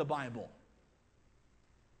either in the Bible.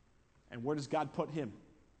 And where does God put him?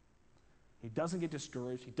 He doesn't get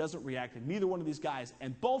discouraged, he doesn't react, and neither one of these guys,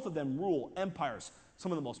 and both of them rule empires.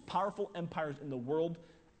 Some of the most powerful empires in the world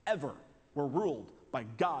ever were ruled by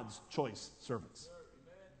God's choice servants.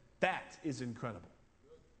 That is incredible.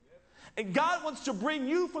 And God wants to bring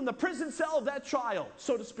you from the prison cell of that trial,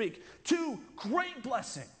 so to speak, to great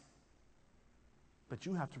blessing. But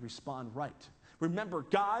you have to respond right. Remember,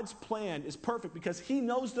 God's plan is perfect because he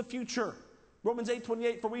knows the future. Romans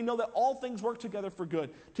 8:28, "For we know that all things work together for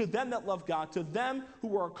good, to them that love God, to them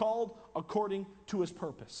who are called according to his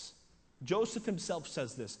purpose." Joseph himself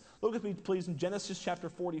says this. Look with me, please, in Genesis chapter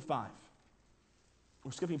 45.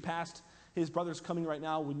 We're skipping past his brothers coming right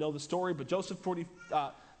now. We know the story, but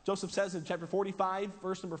Joseph says in chapter 45,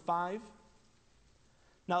 verse number 5,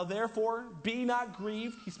 "Now therefore be not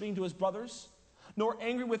grieved," he's speaking to his brothers, "nor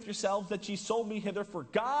angry with yourselves that ye sold me hither, for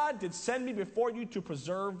God did send me before you to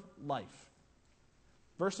preserve life."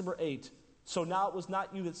 Verse number 8, "So now it was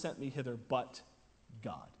not you that sent me hither, but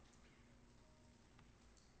God."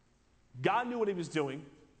 God knew what he was doing,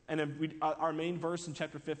 and in our main verse in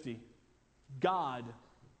chapter 50, God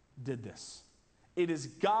did this. It is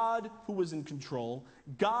God who was in control.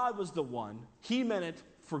 God was the one. He meant it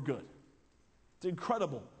for good. It's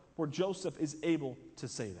incredible where Joseph is able to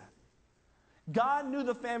say that. God knew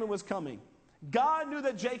the famine was coming. God knew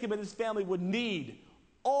that Jacob and his family would need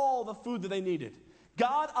all the food that they needed.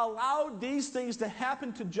 God allowed these things to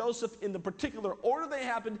happen to Joseph in the particular order they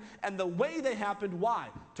happened and the way they happened. Why?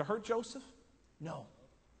 To hurt Joseph? No.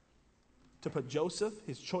 To put Joseph,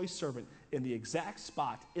 his choice servant, in the exact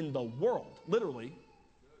spot in the world, literally,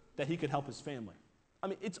 that he could help his family. I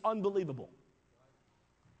mean, it's unbelievable.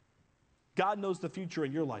 God knows the future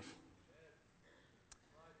in your life.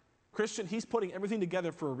 Christian, he's putting everything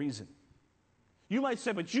together for a reason. You might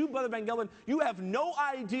say, but you, Brother Van Gelder, you have no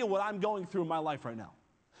idea what I'm going through in my life right now.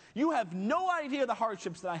 You have no idea the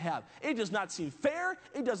hardships that I have. It does not seem fair.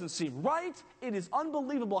 It doesn't seem right. It is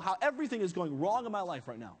unbelievable how everything is going wrong in my life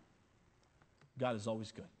right now. God is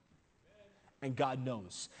always good. And God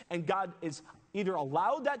knows. And God is either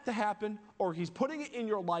allowed that to happen or he's putting it in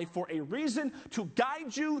your life for a reason to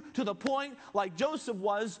guide you to the point, like Joseph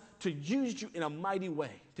was, to use you in a mighty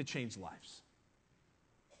way to change lives.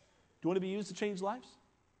 Do you want to be used to change lives?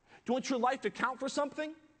 Do you want your life to count for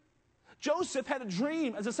something? Joseph had a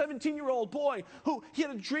dream as a 17-year-old boy who he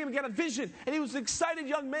had a dream, he had a vision, and he was an excited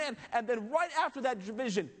young man. And then right after that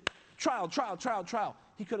vision, trial.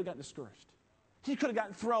 He could have gotten discouraged. He could have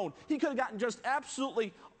gotten thrown. He could have gotten just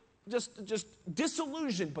absolutely just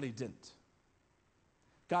disillusioned, but he didn't.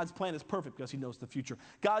 God's plan is perfect because he knows the future.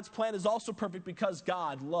 God's plan is also perfect because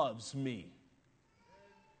God loves me.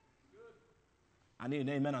 I need an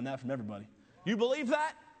amen on that from everybody. You believe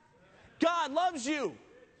that? God loves you.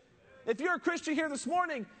 If you're a Christian here this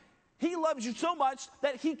morning, he loves you so much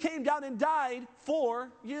that he came down and died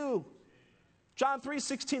for you. John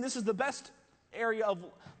 3:16, this is the best area of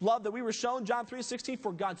love that we were shown. John 3:16,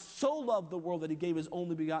 for God so loved the world that he gave his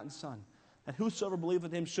only begotten Son, that whosoever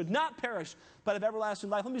believeth in him should not perish, but have everlasting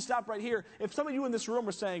life. Let me stop right here. If some of you in this room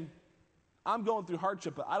are saying, I'm going through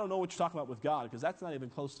hardship, but I don't know what you're talking about with God, because that's not even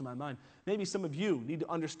close to my mind. Maybe some of you need to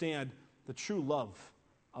understand the true love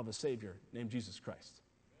of a Savior named Jesus Christ.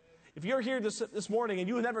 If you're here this morning and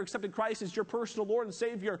you have never accepted Christ as your personal Lord and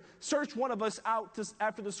Savior, search one of us out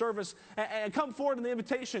after the service and come forward in the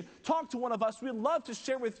invitation. Talk to one of us. We'd love to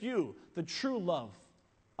share with you the true love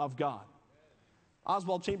of God.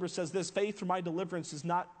 Oswald Chambers says this, faith for my deliverance is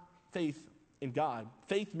not faith in God.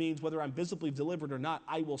 Faith means whether I'm visibly delivered or not,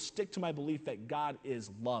 I will stick to my belief that God is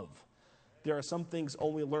love. There are some things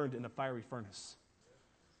only learned in a fiery furnace.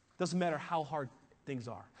 Doesn't matter how hard things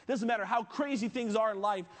are. Doesn't matter how crazy things are in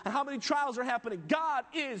life and how many trials are happening. God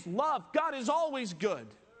is love. God is always good.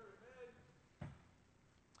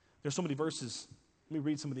 There's so many verses. Let me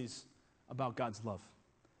read some of these about God's love.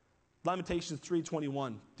 Lamentations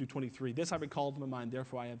 3:21 through 23. This I recall to my mind,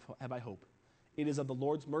 therefore have I hope. It is of the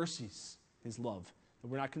Lord's mercies, his love, that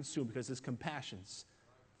we're not consumed, because his compassions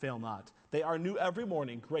fail not. They are new every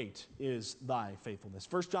morning. Great is thy faithfulness.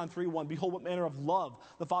 1 John 3:1, behold, what manner of love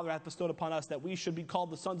the Father hath bestowed upon us, that we should be called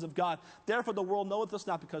the sons of God. Therefore the world knoweth us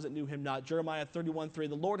not, because it knew him not. Jeremiah 31:3,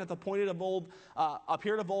 the Lord hath appointed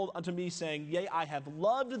appeared of old unto me, saying, yea, I have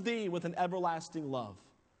loved thee with an everlasting love.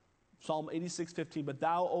 Psalm 86:15, but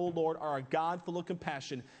thou, O Lord, art a God full of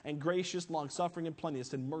compassion and gracious, long-suffering, and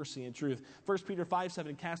plenteous in mercy and truth. 1 Peter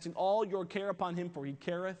 5:7, casting all your care upon him, for he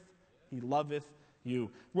careth, he loveth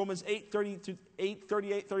you. Romans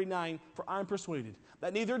 8:38-39, for I am persuaded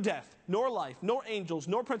that neither death, nor life, nor angels,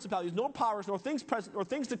 nor principalities, nor powers, nor things present, nor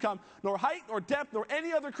things to come, nor height, nor depth, nor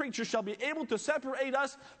any other creature shall be able to separate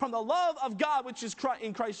us from the love of God which is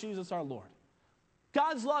in Christ Jesus our Lord.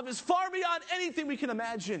 God's love is far beyond anything we can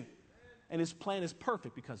imagine. And his plan is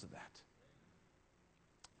perfect because of that.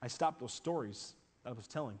 I stopped those stories that I was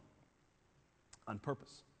telling on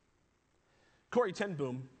purpose. Corrie ten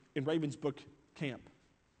Boom in Ravensbrück camp.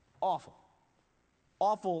 Awful.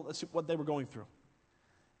 Awful, that's what they were going through.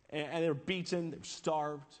 And they were beaten, they were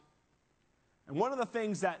starved. And one of the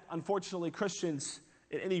things that, unfortunately, Christians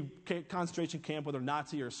in any concentration camp, whether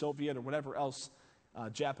Nazi or Soviet or whatever else,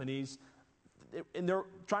 Japanese, and they're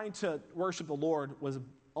trying to worship the Lord was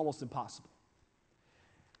almost impossible.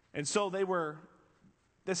 And so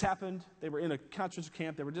this happened, they were in a concentration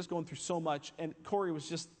camp, they were just going through so much, and Corrie was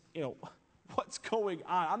just, what's going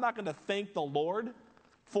on? I'm not going to thank the Lord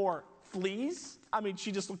for fleas. I mean,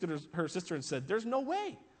 she just looked at her sister and said, there's no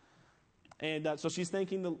way. And so she's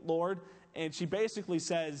thanking the Lord, and she basically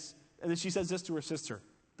says, and then she says this to her sister,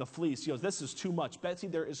 the fleas. She goes, this is too much. Betsy,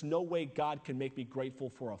 there is no way God can make me grateful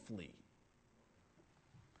for a flea.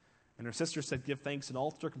 And her sister said, give thanks in all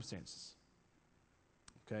circumstances.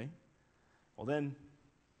 Okay? Well, then,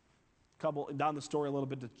 down the story a little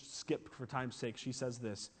bit to skip for time's sake, she says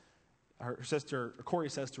this. Corrie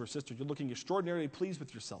says to her sister, you're looking extraordinarily pleased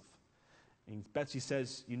with yourself. And Betsy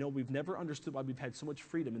says, we've never understood why we've had so much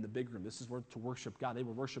freedom in the big room. This is where to worship God. They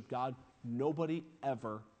will worship God. Nobody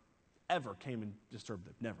ever came and disturbed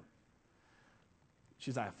them. Never. She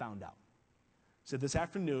says, I have found out. Said this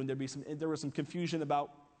afternoon, there was some confusion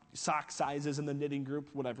about sock sizes in the knitting group,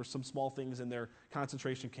 whatever, some small things in their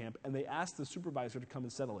concentration camp, and they asked the supervisor to come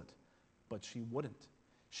and settle it. But she wouldn't.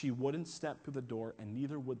 She wouldn't step through the door, and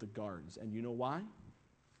neither would the guards. And you know why?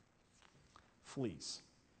 Fleas.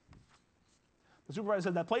 The supervisor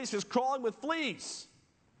said, that place is crawling with fleas.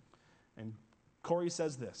 And Corrie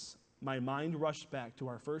says this, my mind rushed back to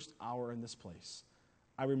our first hour in this place.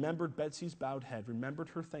 I remembered Betsy's bowed head, remembered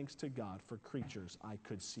her thanks to God for creatures I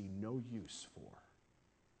could see no use for.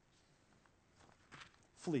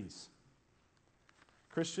 Fleas.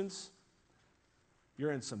 Christians,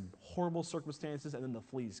 you're in some horrible circumstances, and then the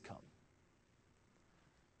fleas come.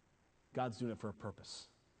 God's doing it for a purpose.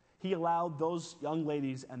 He allowed those young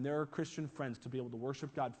ladies and their Christian friends to be able to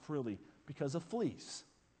worship God freely because of fleas.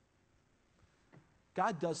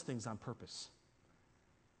 God does things on purpose.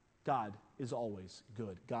 God is always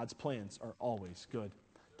good. God's plans are always good.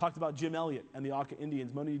 Talked about Jim Elliot and the Auca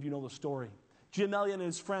Indians. Many of you know the story. Jim Elliot and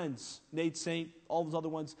his friends, Nate Saint, all those other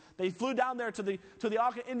ones, they flew down there to the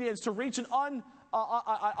Auca Indians to reach an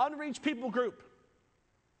unreached people group.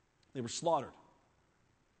 They were slaughtered.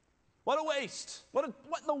 What a waste. What in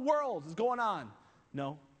the world is going on?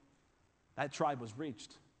 No, that tribe was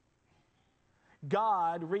reached.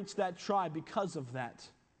 God reached that tribe because of that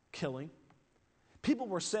killing. People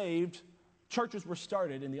were saved. Churches were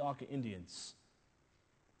started in the Auca Indians.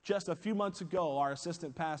 Just a few months ago, our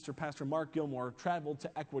assistant pastor, Pastor Mark Gilmore, traveled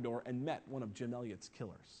to Ecuador and met one of Jim Elliot's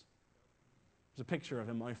killers. There's a picture of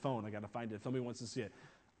him on my phone. I got to find it if somebody wants to see it.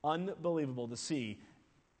 Unbelievable to see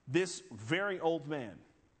this very old man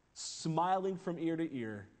smiling from ear to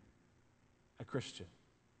ear, a Christian.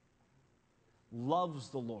 Loves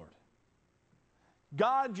the Lord.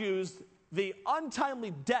 God used the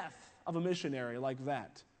untimely death of a missionary like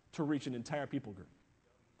that to reach an entire people group.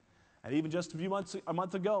 And even just a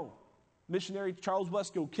month ago, missionary Charles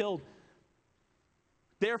Wesco killed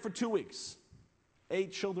there for 2 weeks.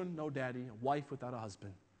 8 children, no daddy, a wife without a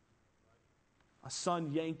husband, a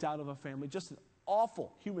son yanked out of a family, just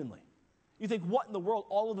awful humanly. You think, what in the world?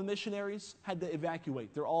 All of the missionaries had to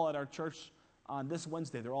evacuate. They're all at our church on this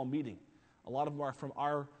Wednesday. They're all meeting. A lot of them are from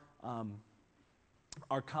our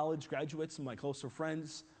college graduates. Some of my closer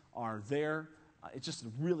friends are there. It's just a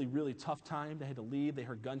really, really tough time. They had to leave. They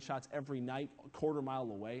heard gunshots every night, a quarter mile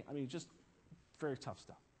away. I mean, just very tough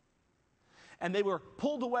stuff. And they were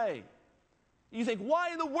pulled away. You think,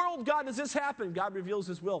 why in the world, God, does this happen? God reveals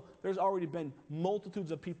His will. There's already been multitudes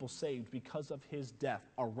of people saved because of His death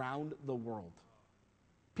around the world.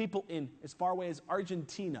 People in as far away as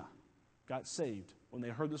Argentina got saved when they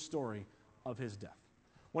heard the story of His death.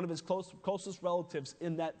 One of His closest relatives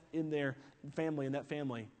in that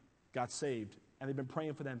family got saved, and they've been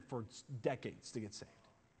praying for them for decades to get saved.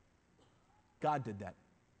 God did that.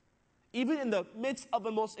 Even in the midst of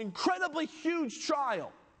the most incredibly huge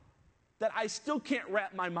trial that I still can't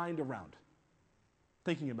wrap my mind around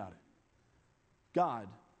thinking about it. God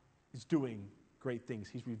is doing great things.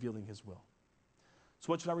 He's revealing His will. So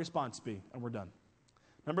what should our response be? And we're done.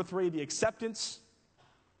 Number 3, the acceptance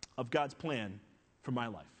of God's plan for my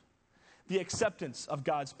life. The acceptance of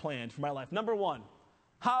God's plan for my life. Number 1,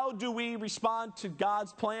 how do we respond to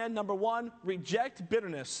God's plan? Number 1, reject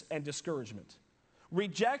bitterness and discouragement.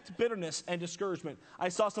 Reject bitterness and discouragement. I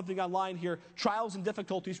saw something online here. Trials and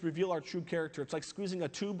difficulties reveal our true character. It's like squeezing a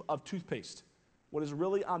tube of toothpaste. What is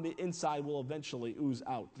really on the inside will eventually ooze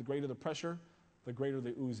out. The greater the pressure, the greater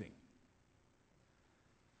the oozing.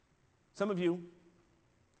 Some of you,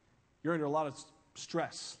 you're under a lot of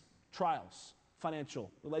stress, trials, financial,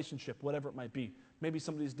 relationship, whatever it might be. Maybe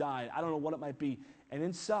somebody's died. I don't know what it might be. And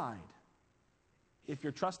inside, if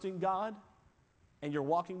you're trusting God and you're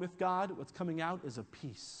walking with God, what's coming out is a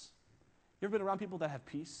peace. You ever been around people that have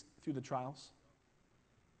peace through the trials?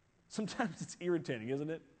 Sometimes it's irritating, isn't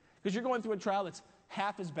it? Because you're going through a trial that's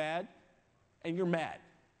half as bad, and you're mad.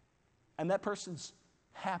 And that person's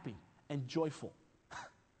happy and joyful.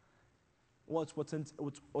 Well, it's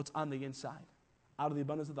what's on the inside. Out of the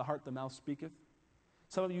abundance of the heart, the mouth speaketh.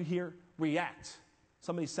 Some of you here react.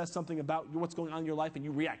 Somebody says something about what's going on in your life, and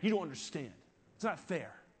you react. You don't understand. It's not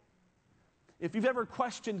fair. If you've ever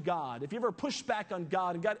questioned God, if you ever pushed back on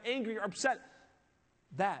God and got angry or upset,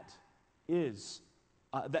 that is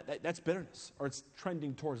that's bitterness, or it's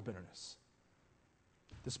trending towards bitterness.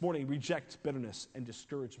 This morning, reject bitterness and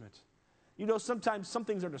discouragement. You know, sometimes some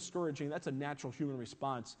things are discouraging. That's a natural human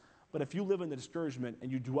response. But if you live in the discouragement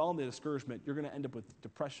and you dwell in the discouragement, you're going to end up with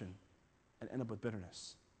depression and end up with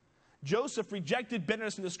bitterness. Joseph rejected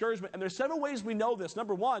bitterness and discouragement, and there's several ways we know this.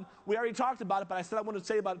 Number 1, we already talked about it, but I said I wanted to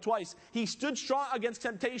say about it twice. He stood strong against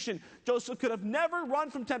temptation. Joseph could have never run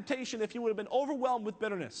from temptation if he would have been overwhelmed with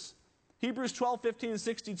bitterness. Hebrews 12, 15, and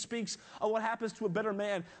 16 speaks of what happens to a bitter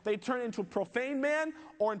man. They turn into a profane man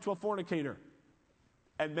or into a fornicator.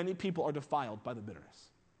 And many people are defiled by the bitterness.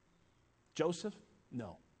 Joseph?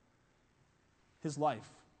 No. His life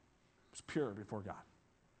was pure before God.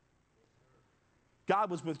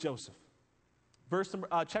 God was with Joseph.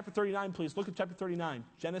 Chapter 39, please. Look at chapter 39.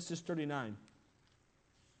 Genesis 39.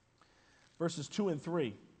 Verses 2 and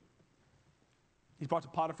 3. He's brought to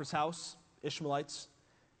Potiphar's house, Ishmaelites.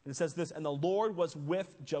 And it says this, and the Lord was with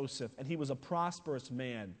Joseph, and he was a prosperous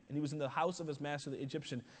man. And he was in the house of his master, the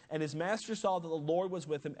Egyptian. And his master saw that the Lord was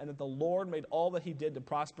with him, and that the Lord made all that he did to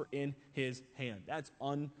prosper in his hand. That's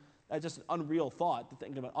That's just an unreal thought to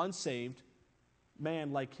think of an unsaved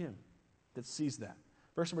man like him that sees that.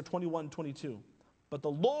 Verse number 21 and 22. But the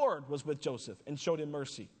Lord was with Joseph and showed him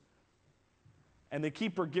mercy. And the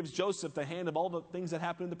keeper gives Joseph the hand of all the things that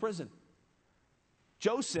happened in the prison.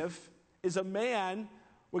 Joseph is a man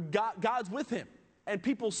where God's with him. And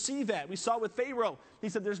people see that. We saw with Pharaoh. He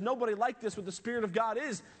said, there's nobody like this what the Spirit of God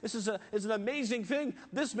is. This is an amazing thing.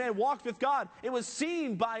 This man walked with God. It was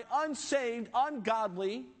seen by unsaved,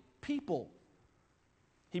 ungodly people.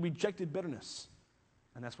 He rejected bitterness.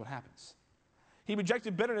 And that's what happens. He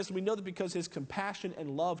rejected bitterness, and we know that because his compassion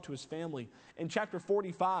and love to his family. In chapter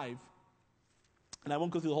 45, and I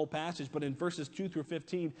won't go through the whole passage, but in verses 2 through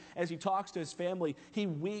 15, as he talks to his family, he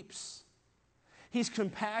weeps. He's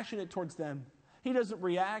compassionate towards them. He doesn't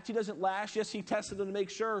react. He doesn't lash. Yes, he tested them to make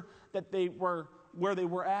sure that they were where they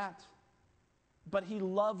were at. But he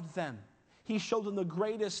loved them. He showed them the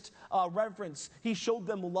greatest reverence. He showed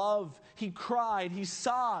them love. He cried. He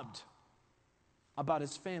sobbed about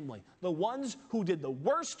his family. The ones who did the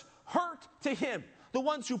worst hurt to him. The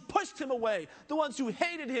ones who pushed him away, the ones who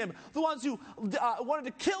hated him, the ones who wanted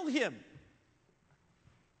to kill him.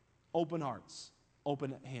 Open hearts,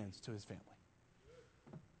 open hands to his family.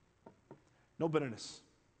 No bitterness.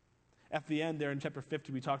 At the end there in chapter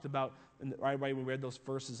 50, we talked about, right when we read those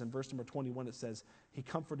verses, in verse number 21, it says, he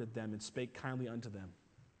comforted them and spake kindly unto them.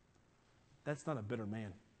 That's not a bitter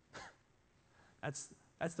man. That's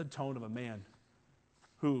the tone of a man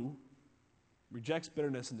who rejects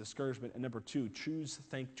bitterness and discouragement, and number 2,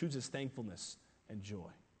 chooses thankfulness and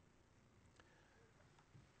joy.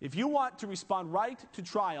 If you want to respond right to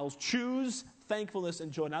trials, choose thankfulness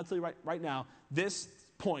and joy. And I'll tell you right now, this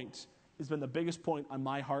point has been the biggest point on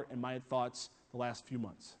my heart and my thoughts the last few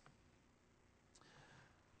months.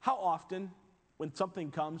 How often, when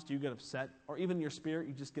something comes, do you get upset, or even in your spirit,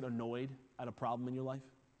 you just get annoyed at a problem in your life?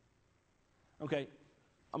 Okay,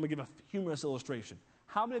 I'm going to give a humorous illustration.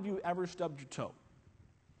 How many of you ever stubbed your toe?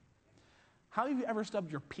 How many of you ever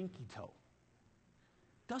stubbed your pinky toe?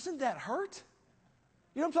 Doesn't that hurt?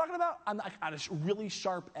 You know what I'm talking about? On a really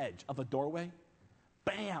sharp edge of a doorway.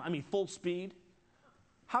 Bam! I mean, full speed.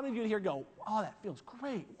 How many of you here go, oh, that feels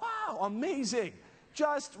great. Wow, amazing.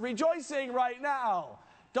 Just rejoicing right now.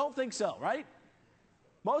 Don't think so, right?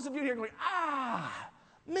 Most of you here are going,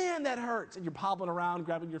 man, that hurts. And you're hobbling around,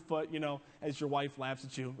 grabbing your foot, as your wife laughs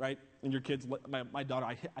at you, right? And your kids, my daughter,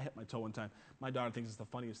 I hit my toe one time. My daughter thinks it's the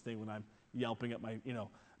funniest thing when I'm yelping at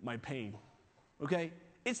my pain. Okay?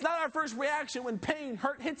 It's not our first reaction when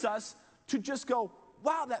hurt hits us to just go,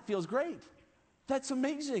 wow, that feels great. That's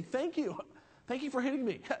amazing. Thank you. Thank you for hitting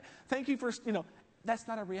me. Thank you for, that's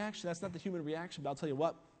not a reaction. That's not the human reaction. But I'll tell you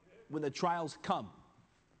what, when the trials come,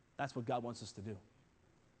 that's what God wants us to do.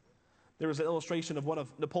 There was an illustration of one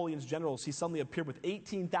of Napoleon's generals. He suddenly appeared with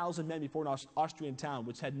 18,000 men before an Austrian town,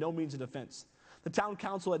 which had no means of defense. The town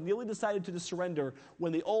council had nearly decided to surrender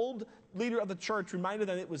when the old leader of the church reminded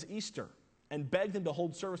them it was Easter and begged them to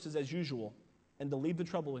hold services as usual and to leave the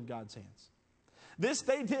trouble in God's hands. This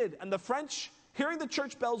they did, and the French, hearing the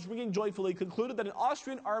church bells ringing joyfully, concluded that an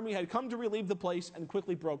Austrian army had come to relieve the place and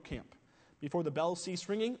quickly broke camp. Before the bells ceased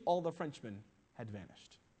ringing, all the Frenchmen had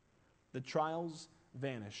vanished. The trials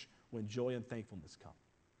vanish when joy and thankfulness come.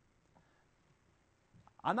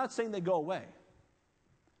 I'm not saying they go away,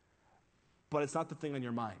 but it's not the thing on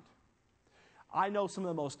your mind. I know some of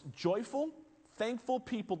the most joyful, thankful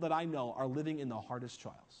people that I know are living in the hardest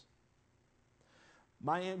trials.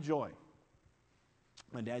 My Aunt Joy,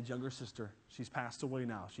 my dad's younger sister, she's passed away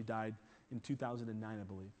now. She died in 2009, I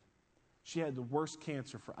believe. She had the worst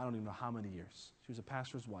cancer for I don't even know how many years. She was a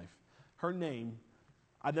pastor's wife. Her name,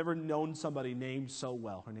 I've never known somebody named so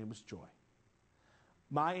well. Her name was Joy.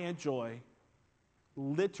 My Aunt Joy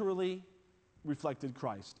literally reflected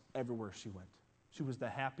Christ everywhere she went. She was the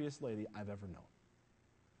happiest lady I've ever known.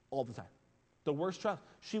 All the time. The worst trial.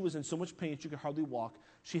 She was in so much pain she could hardly walk.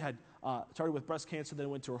 She had started with breast cancer, then it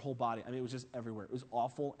went to her whole body. I mean, it was just everywhere. It was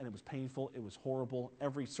awful, and it was painful. It was horrible.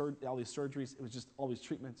 All these surgeries, it was just all these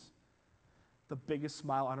treatments. The biggest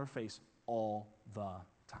smile on her face all the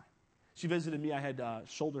time. She visited me. I had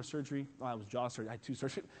shoulder surgery. I was jaw surgery. I had two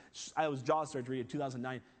surgeries. I was jaw surgery in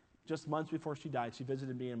 2009. Just months before she died, she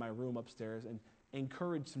visited me in my room upstairs and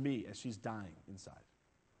encouraged me as she's dying inside.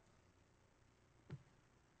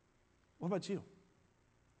 What about you?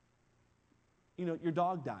 You know, your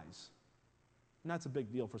dog dies. And that's a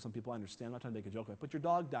big deal for some people, I understand. I'm not trying to make a joke of it. But your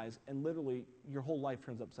dog dies, and literally your whole life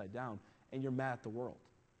turns upside down, and you're mad at the world.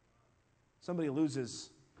 Somebody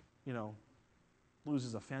loses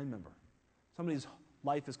a family member. Somebody's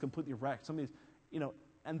life is completely wrecked.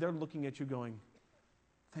 And they're looking at you going,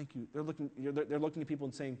 Thank you. They're looking at people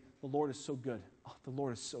and saying, the Lord is so good. Oh, the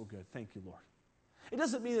Lord is so good. Thank you, Lord. It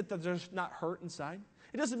doesn't mean that there's not hurt inside.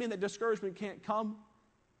 It doesn't mean that discouragement can't come,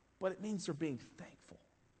 but it means they're being thankful.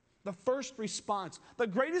 The first response, the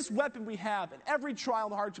greatest weapon we have in every trial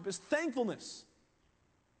and hardship is thankfulness.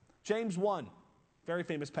 James 1, very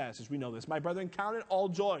famous passage. We know this. My brethren, count it all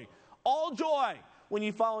joy when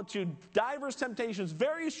you fall into diverse temptations,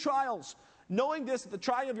 various trials, knowing this, that the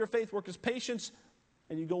trying of your faith worketh patience,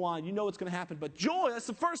 and you go on. You know what's going to happen. But joy, that's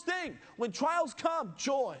the first thing. When trials come,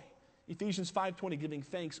 joy. Ephesians 5:20, giving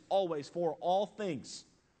thanks always for all things.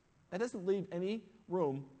 That doesn't leave any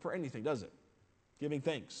room for anything, does it? Giving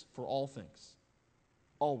thanks for all things.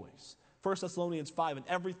 Always. 1 Thessalonians 5, in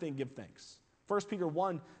everything give thanks. 1 Peter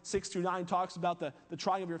 1, 6-9 talks about the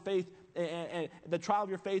trying of your faith, and the trial of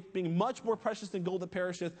your faith being much more precious than gold that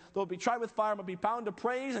perisheth, though it be tried with fire, but be bound to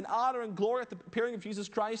praise and honor and glory at the appearing of Jesus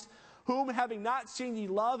Christ, whom having not seen ye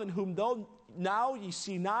love, and whom though now ye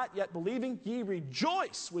see not, yet believing, ye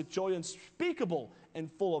rejoice with joy unspeakable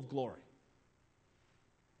and full of glory.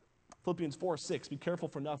 Philippians 4:6, be careful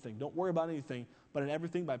for nothing. Don't worry about anything, but in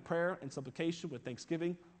everything by prayer and supplication with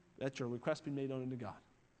thanksgiving, let your request be made known unto God.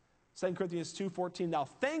 2 Corinthians 2:14, now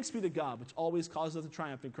thanks be to God, which always causes us to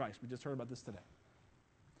triumph in Christ. We just heard about this today.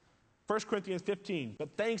 1 Corinthians 15,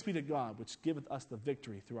 but thanks be to God, which giveth us the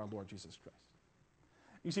victory through our Lord Jesus Christ.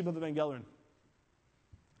 You see, Brother Van Gellern,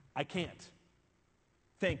 I can't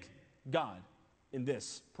thank God in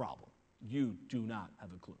this problem. You do not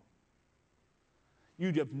have a clue.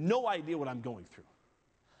 You have no idea what I'm going through.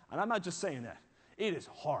 And I'm not just saying that. It is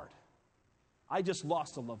hard. I just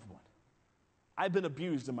lost a loved one. I've been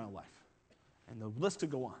abused in my life. And the list could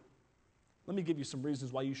go on. Let me give you some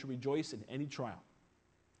reasons why you should rejoice in any trial.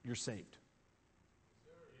 You're saved.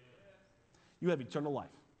 You have eternal life.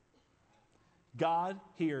 God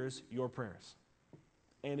hears your prayers,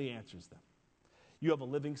 and He answers them. You have a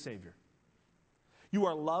living Savior. You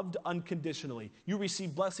are loved unconditionally. You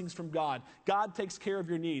receive blessings from God. God takes care of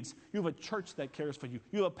your needs. You have a church that cares for you.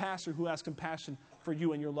 You have a pastor who has compassion for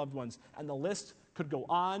you and your loved ones. And the list could go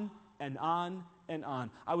on and on and on.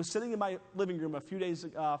 I was sitting in my living room a few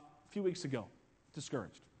weeks ago,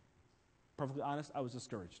 discouraged. Perfectly honest, I was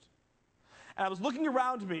discouraged. And I was looking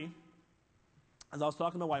around me as I was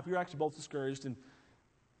talking to my wife. We were actually both discouraged and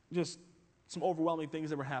just some overwhelming things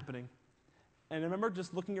that were happening. And I remember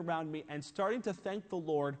just looking around me and starting to thank the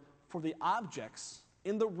Lord for the objects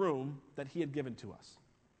in the room that He had given to us,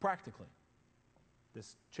 practically.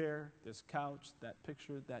 This chair, this couch, that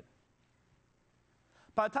picture, that.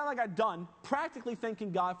 By the time I got done practically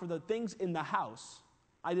thanking God for the things in the house,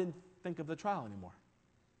 I didn't think of the trial anymore.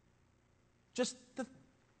 Just the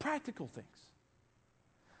practical things.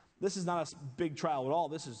 This is not a big trial at all.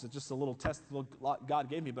 This is just a little test God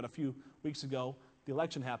gave me. But a few weeks ago, the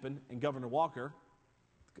election happened, and Governor Walker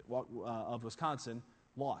of Wisconsin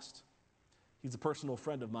lost. He's a personal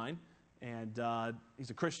friend of mine, and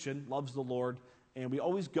he's a Christian, loves the Lord, and we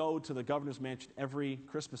always go to the governor's mansion every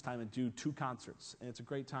Christmas time and do 2 concerts. And it's a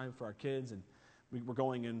great time for our kids, and we're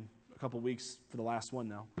going in a couple weeks for the last one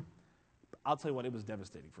now. I'll tell you what, it was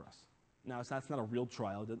devastating for us. Now, it's not a real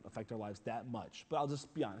trial. It didn't affect our lives that much. But I'll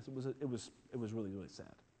just be honest. It was really, really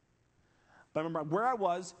sad. But I remember where I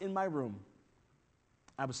was in my room,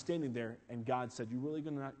 I was standing there, and God said, you're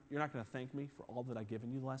not going to thank me for all that I've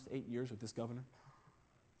given you the last 8 years with this governor?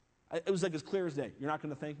 It was like as clear as day. You're not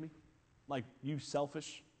going to thank me? Like, you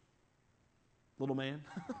selfish little man?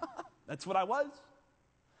 That's what I was.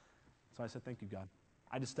 So I said, thank you, God.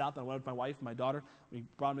 I just stopped, and I went with my wife and my daughter. We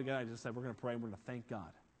brought them together. I just said, we're going to pray, and we're going to thank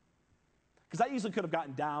God. Because I easily could have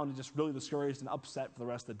gotten down and just really discouraged and upset for the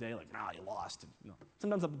rest of the day, like, you lost. And,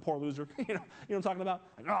 sometimes I'm a poor loser. You know what I'm talking about?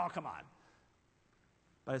 Like, oh, come on.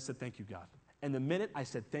 But I said, thank you, God. And the minute I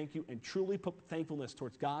said thank you and truly put thankfulness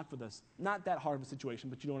towards God for this, not that hard of a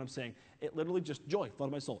situation, but you know what I'm saying, it literally just joy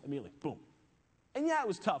flooded my soul immediately. Boom. And yeah, it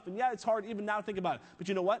was tough. And yeah, it's hard even now to think about it. But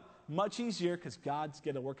you know what? Much easier because God's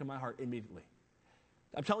going to work in my heart immediately.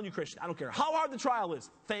 I'm telling you, Christian, I don't care how hard the trial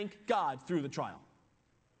is. Thank God through the trial.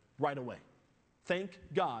 Right away. Thank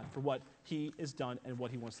God for what He has done and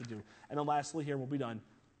what He wants to do. And then lastly here, we'll be done.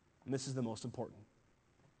 And this is the most important.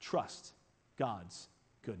 Trust God's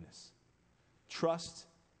goodness. Trust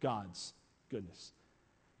God's goodness.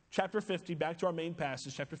 Chapter 50, back to our main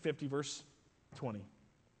passage, chapter 50, verse 20.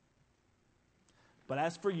 But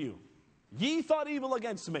as for you, ye thought evil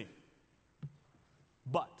against me,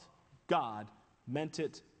 but God meant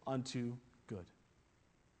it unto good.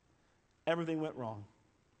 Everything went wrong,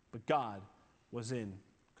 but God was in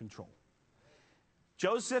control.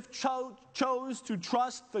 Joseph chose to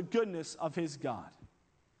trust the goodness of his God.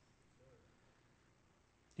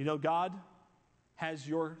 You know, God has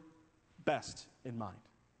your best in mind.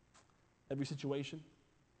 Every situation,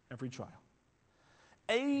 every trial.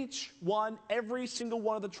 Every single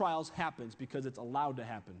one of the trials happens because it's allowed to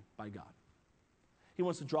happen by God. He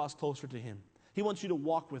wants to draw us closer to Him. He wants you to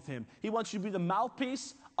walk with Him. He wants you to be the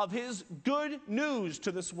mouthpiece of His good news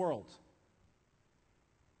to this world.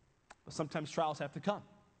 But sometimes trials have to come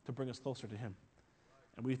to bring us closer to Him.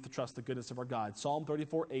 And we have to trust the goodness of our God. Psalm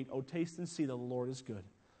 34:8, "O taste and see that the Lord is good.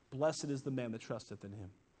 Blessed is the man that trusteth in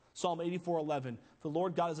Him." Psalm 84:11, "The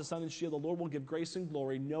Lord God is a sun and shield. The Lord will give grace and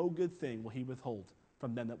glory. No good thing will He withhold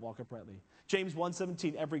from them that walk uprightly." James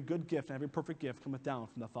 1:17, "Every good gift and every perfect gift cometh down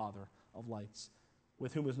from the Father of lights,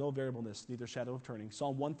 with whom is no variableness, neither shadow of turning."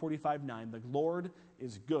 Psalm 145:9, "The Lord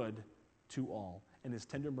is good to all, and His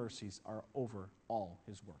tender mercies are over all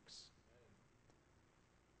His works."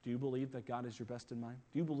 Do you believe that God is your best in mind?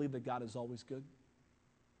 Do you believe that God is always good?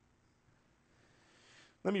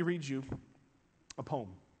 Let me read you a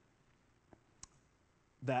poem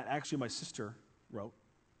that actually my sister wrote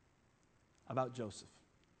about Joseph.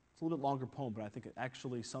 It's a little bit longer poem, but I think it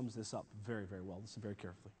actually sums this up very, very well. Listen very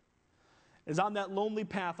carefully. "As on that lonely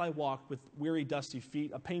path I walk with weary, dusty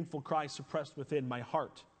feet, a painful cry suppressed within, my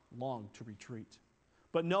heart longed to retreat.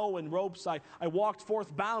 But no, in ropes I walked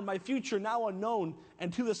forth bound, my future now unknown,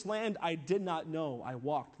 and to this land I did not know. I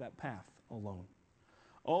walked that path alone.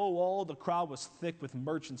 Oh, all the crowd was thick with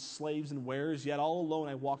merchants, slaves, and wares, yet all alone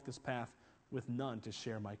I walked this path with none to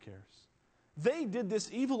share my cares. They did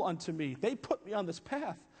this evil unto me. They put me on this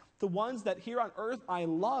path. The ones that here on earth I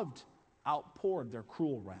loved outpoured their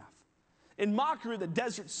cruel wrath. In mockery, the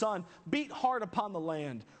desert sun beat hard upon the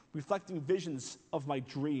land, reflecting visions of my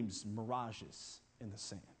dreams, mirages in the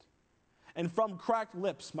sand. And from cracked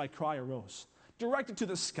lips my cry arose, directed to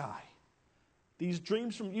the sky. These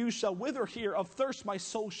dreams from you shall wither here, of thirst my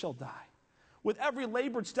soul shall die. With every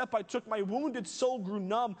labored step I took, my wounded soul grew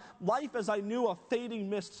numb. Life as I knew, a fading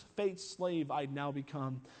mist, fate's slave I'd now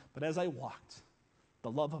become. But as I walked, the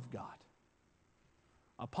love of God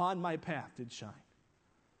upon my path did shine.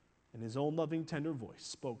 And His own loving, tender voice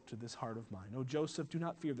spoke to this heart of mine. O Joseph, do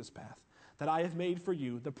not fear this path that I have made for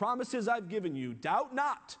you. The promises I've given you, doubt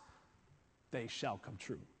not, they shall come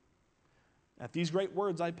true." At these great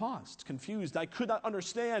words I paused, confused. I could not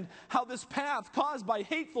understand how this path, caused by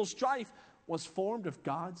hateful strife, was formed of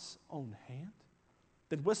God's own hand.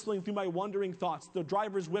 Then whistling through my wandering thoughts, the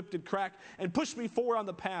driver's whip did crack and pushed me forward on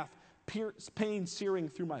the path, pain searing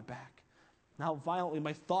through my back. Now violently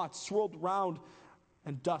my thoughts swirled round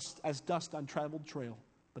and dust on traveled trail.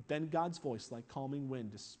 But then God's voice, like calming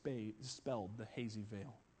wind, dispelled the hazy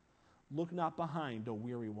veil. "Look not behind, O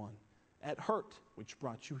weary one, at hurt which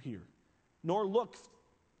brought you here, nor look,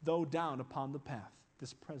 though down upon the path,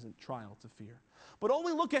 this present trial to fear. But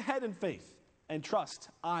only look ahead in faith, and trust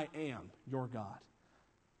I am your God.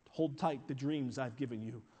 Hold tight the dreams I've given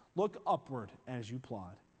you. Look upward as you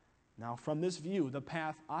plod. Now from this view, the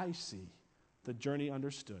path I see, the journey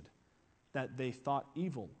understood, that they thought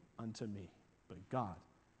evil unto me, but God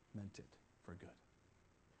meant it for good."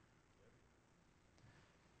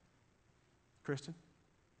 Christian,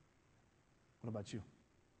 what about you?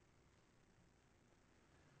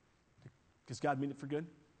 Does God mean it for good?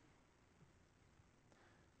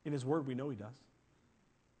 In His Word, we know He does.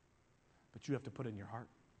 But you have to put it in your heart.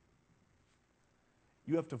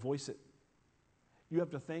 You have to voice it. You have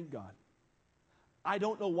to thank God. I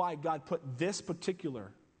don't know why God put this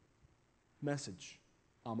particular message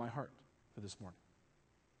on my heart for this morning,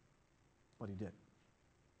 but He did.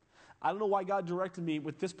 I don't know why God directed me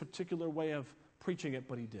with this particular way of preaching it,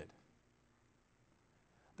 but He did.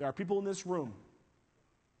 There are people in this room,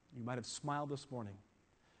 you might have smiled this morning.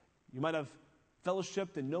 You might have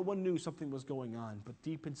fellowshipped and no one knew something was going on, but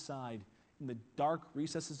deep inside, in the dark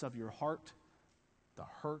recesses of your heart, the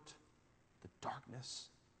hurt, the darkness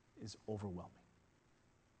is overwhelming.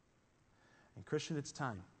 And Christian, it's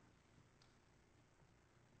time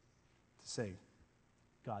to say,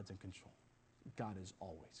 God's in control. God is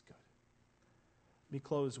always good. Let me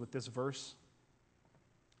close with this verse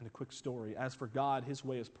and a quick story. As for God, His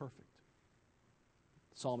way is perfect.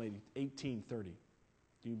 Psalm 18:30.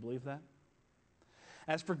 Do you believe that?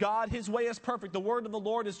 As for God, His way is perfect. The word of the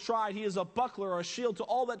Lord is tried. He is a buckler or a shield to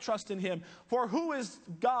all that trust in Him. For who is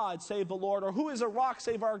God save the Lord? Or who is a rock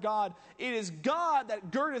save our God? It is God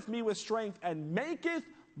that girdeth me with strength and maketh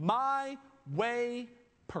my way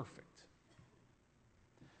perfect.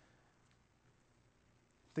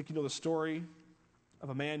 I think you know the story of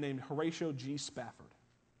a man named Horatio G. Spafford.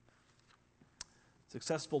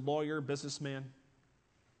 Successful lawyer, businessman,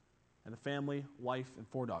 and a family, wife, and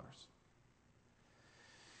 4 daughters.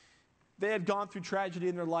 They had gone through tragedy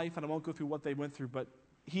in their life, and I won't go through what they went through, but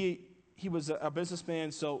he was a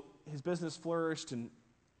businessman, so his business flourished, and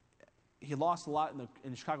he lost a lot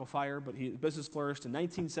in the Chicago fire, but his business flourished. In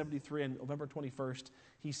 1973, on November 21st,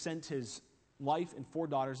 he sent his wife and 4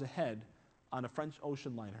 daughters ahead on a French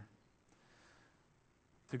ocean liner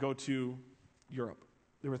to go to Europe.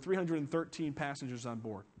 There were 313 passengers on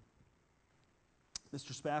board.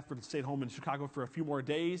 Mr. Spafford stayed home in Chicago for a few more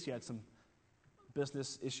days. He had some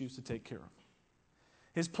business issues to take care of.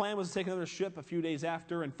 His plan was to take another ship a few days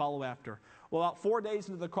after and follow after. Well, about 4 days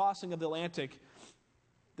into the crossing of the Atlantic,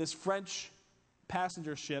 this French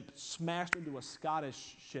passenger ship smashed into a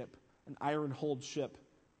Scottish ship, an iron-hulled ship,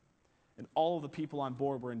 and all of the people on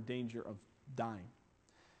board were in danger of dying.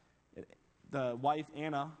 The wife,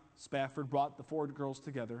 Anna Spafford, brought the 4 girls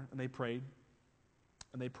together, and they prayed.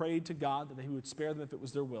 And they prayed to God that he would spare them if it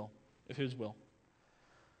was their will, if his will.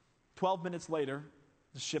 12 minutes later,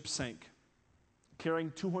 the ship sank,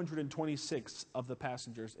 carrying 226 of the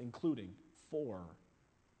passengers, including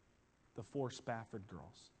the 4 Spafford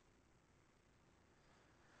girls.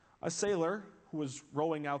 A sailor who was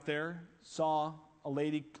rowing out there saw a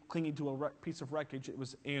lady clinging to a piece of wreckage. It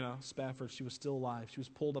was Anna Spafford. She was still alive. She was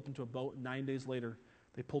pulled up into a boat, and 9 days later,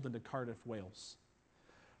 they pulled into Cardiff, Wales.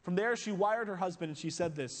 From there, she wired her husband, and she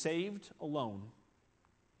said this, "Saved, alone,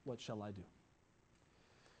 what shall I do?"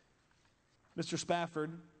 Mr.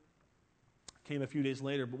 Spafford came a few days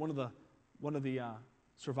later, but one of the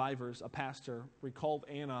survivors, a pastor, recalled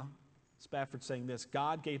Anna Spafford saying this,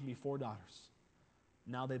 "God gave me 4 daughters.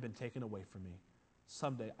 Now they've been taken away from me.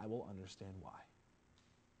 Someday I will understand why."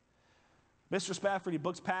 Mr. Spafford, he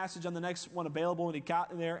books passage on the next one available, and he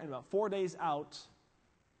got in there, and about 4 days out,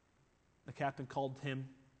 the captain called him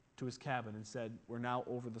to his cabin and said, "We're now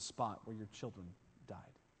over the spot where your children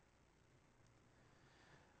died."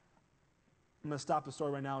 I'm going to stop the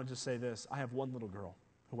story right now and just say this. I have one little girl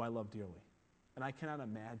who I love dearly, and I cannot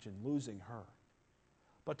imagine losing her.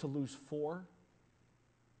 But to lose 4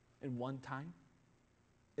 in one time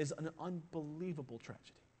is an unbelievable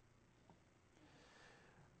tragedy.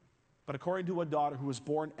 But according to a daughter who was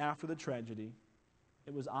born after the tragedy,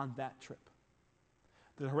 it was on that trip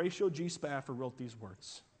that Horatio G. Spafford wrote these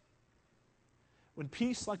words, "When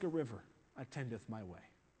peace like a river attendeth my way,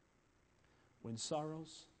 when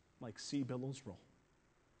sorrows like sea billows roll,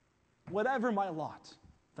 whatever my lot,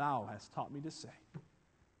 thou hast taught me to say,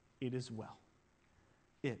 it is well,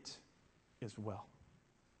 it is well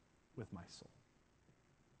with my soul."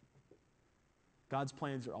 God's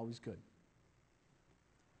plans are always good.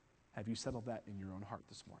 Have you settled that in your own heart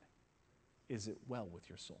this morning? Is it well with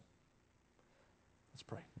your soul? Let's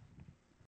pray.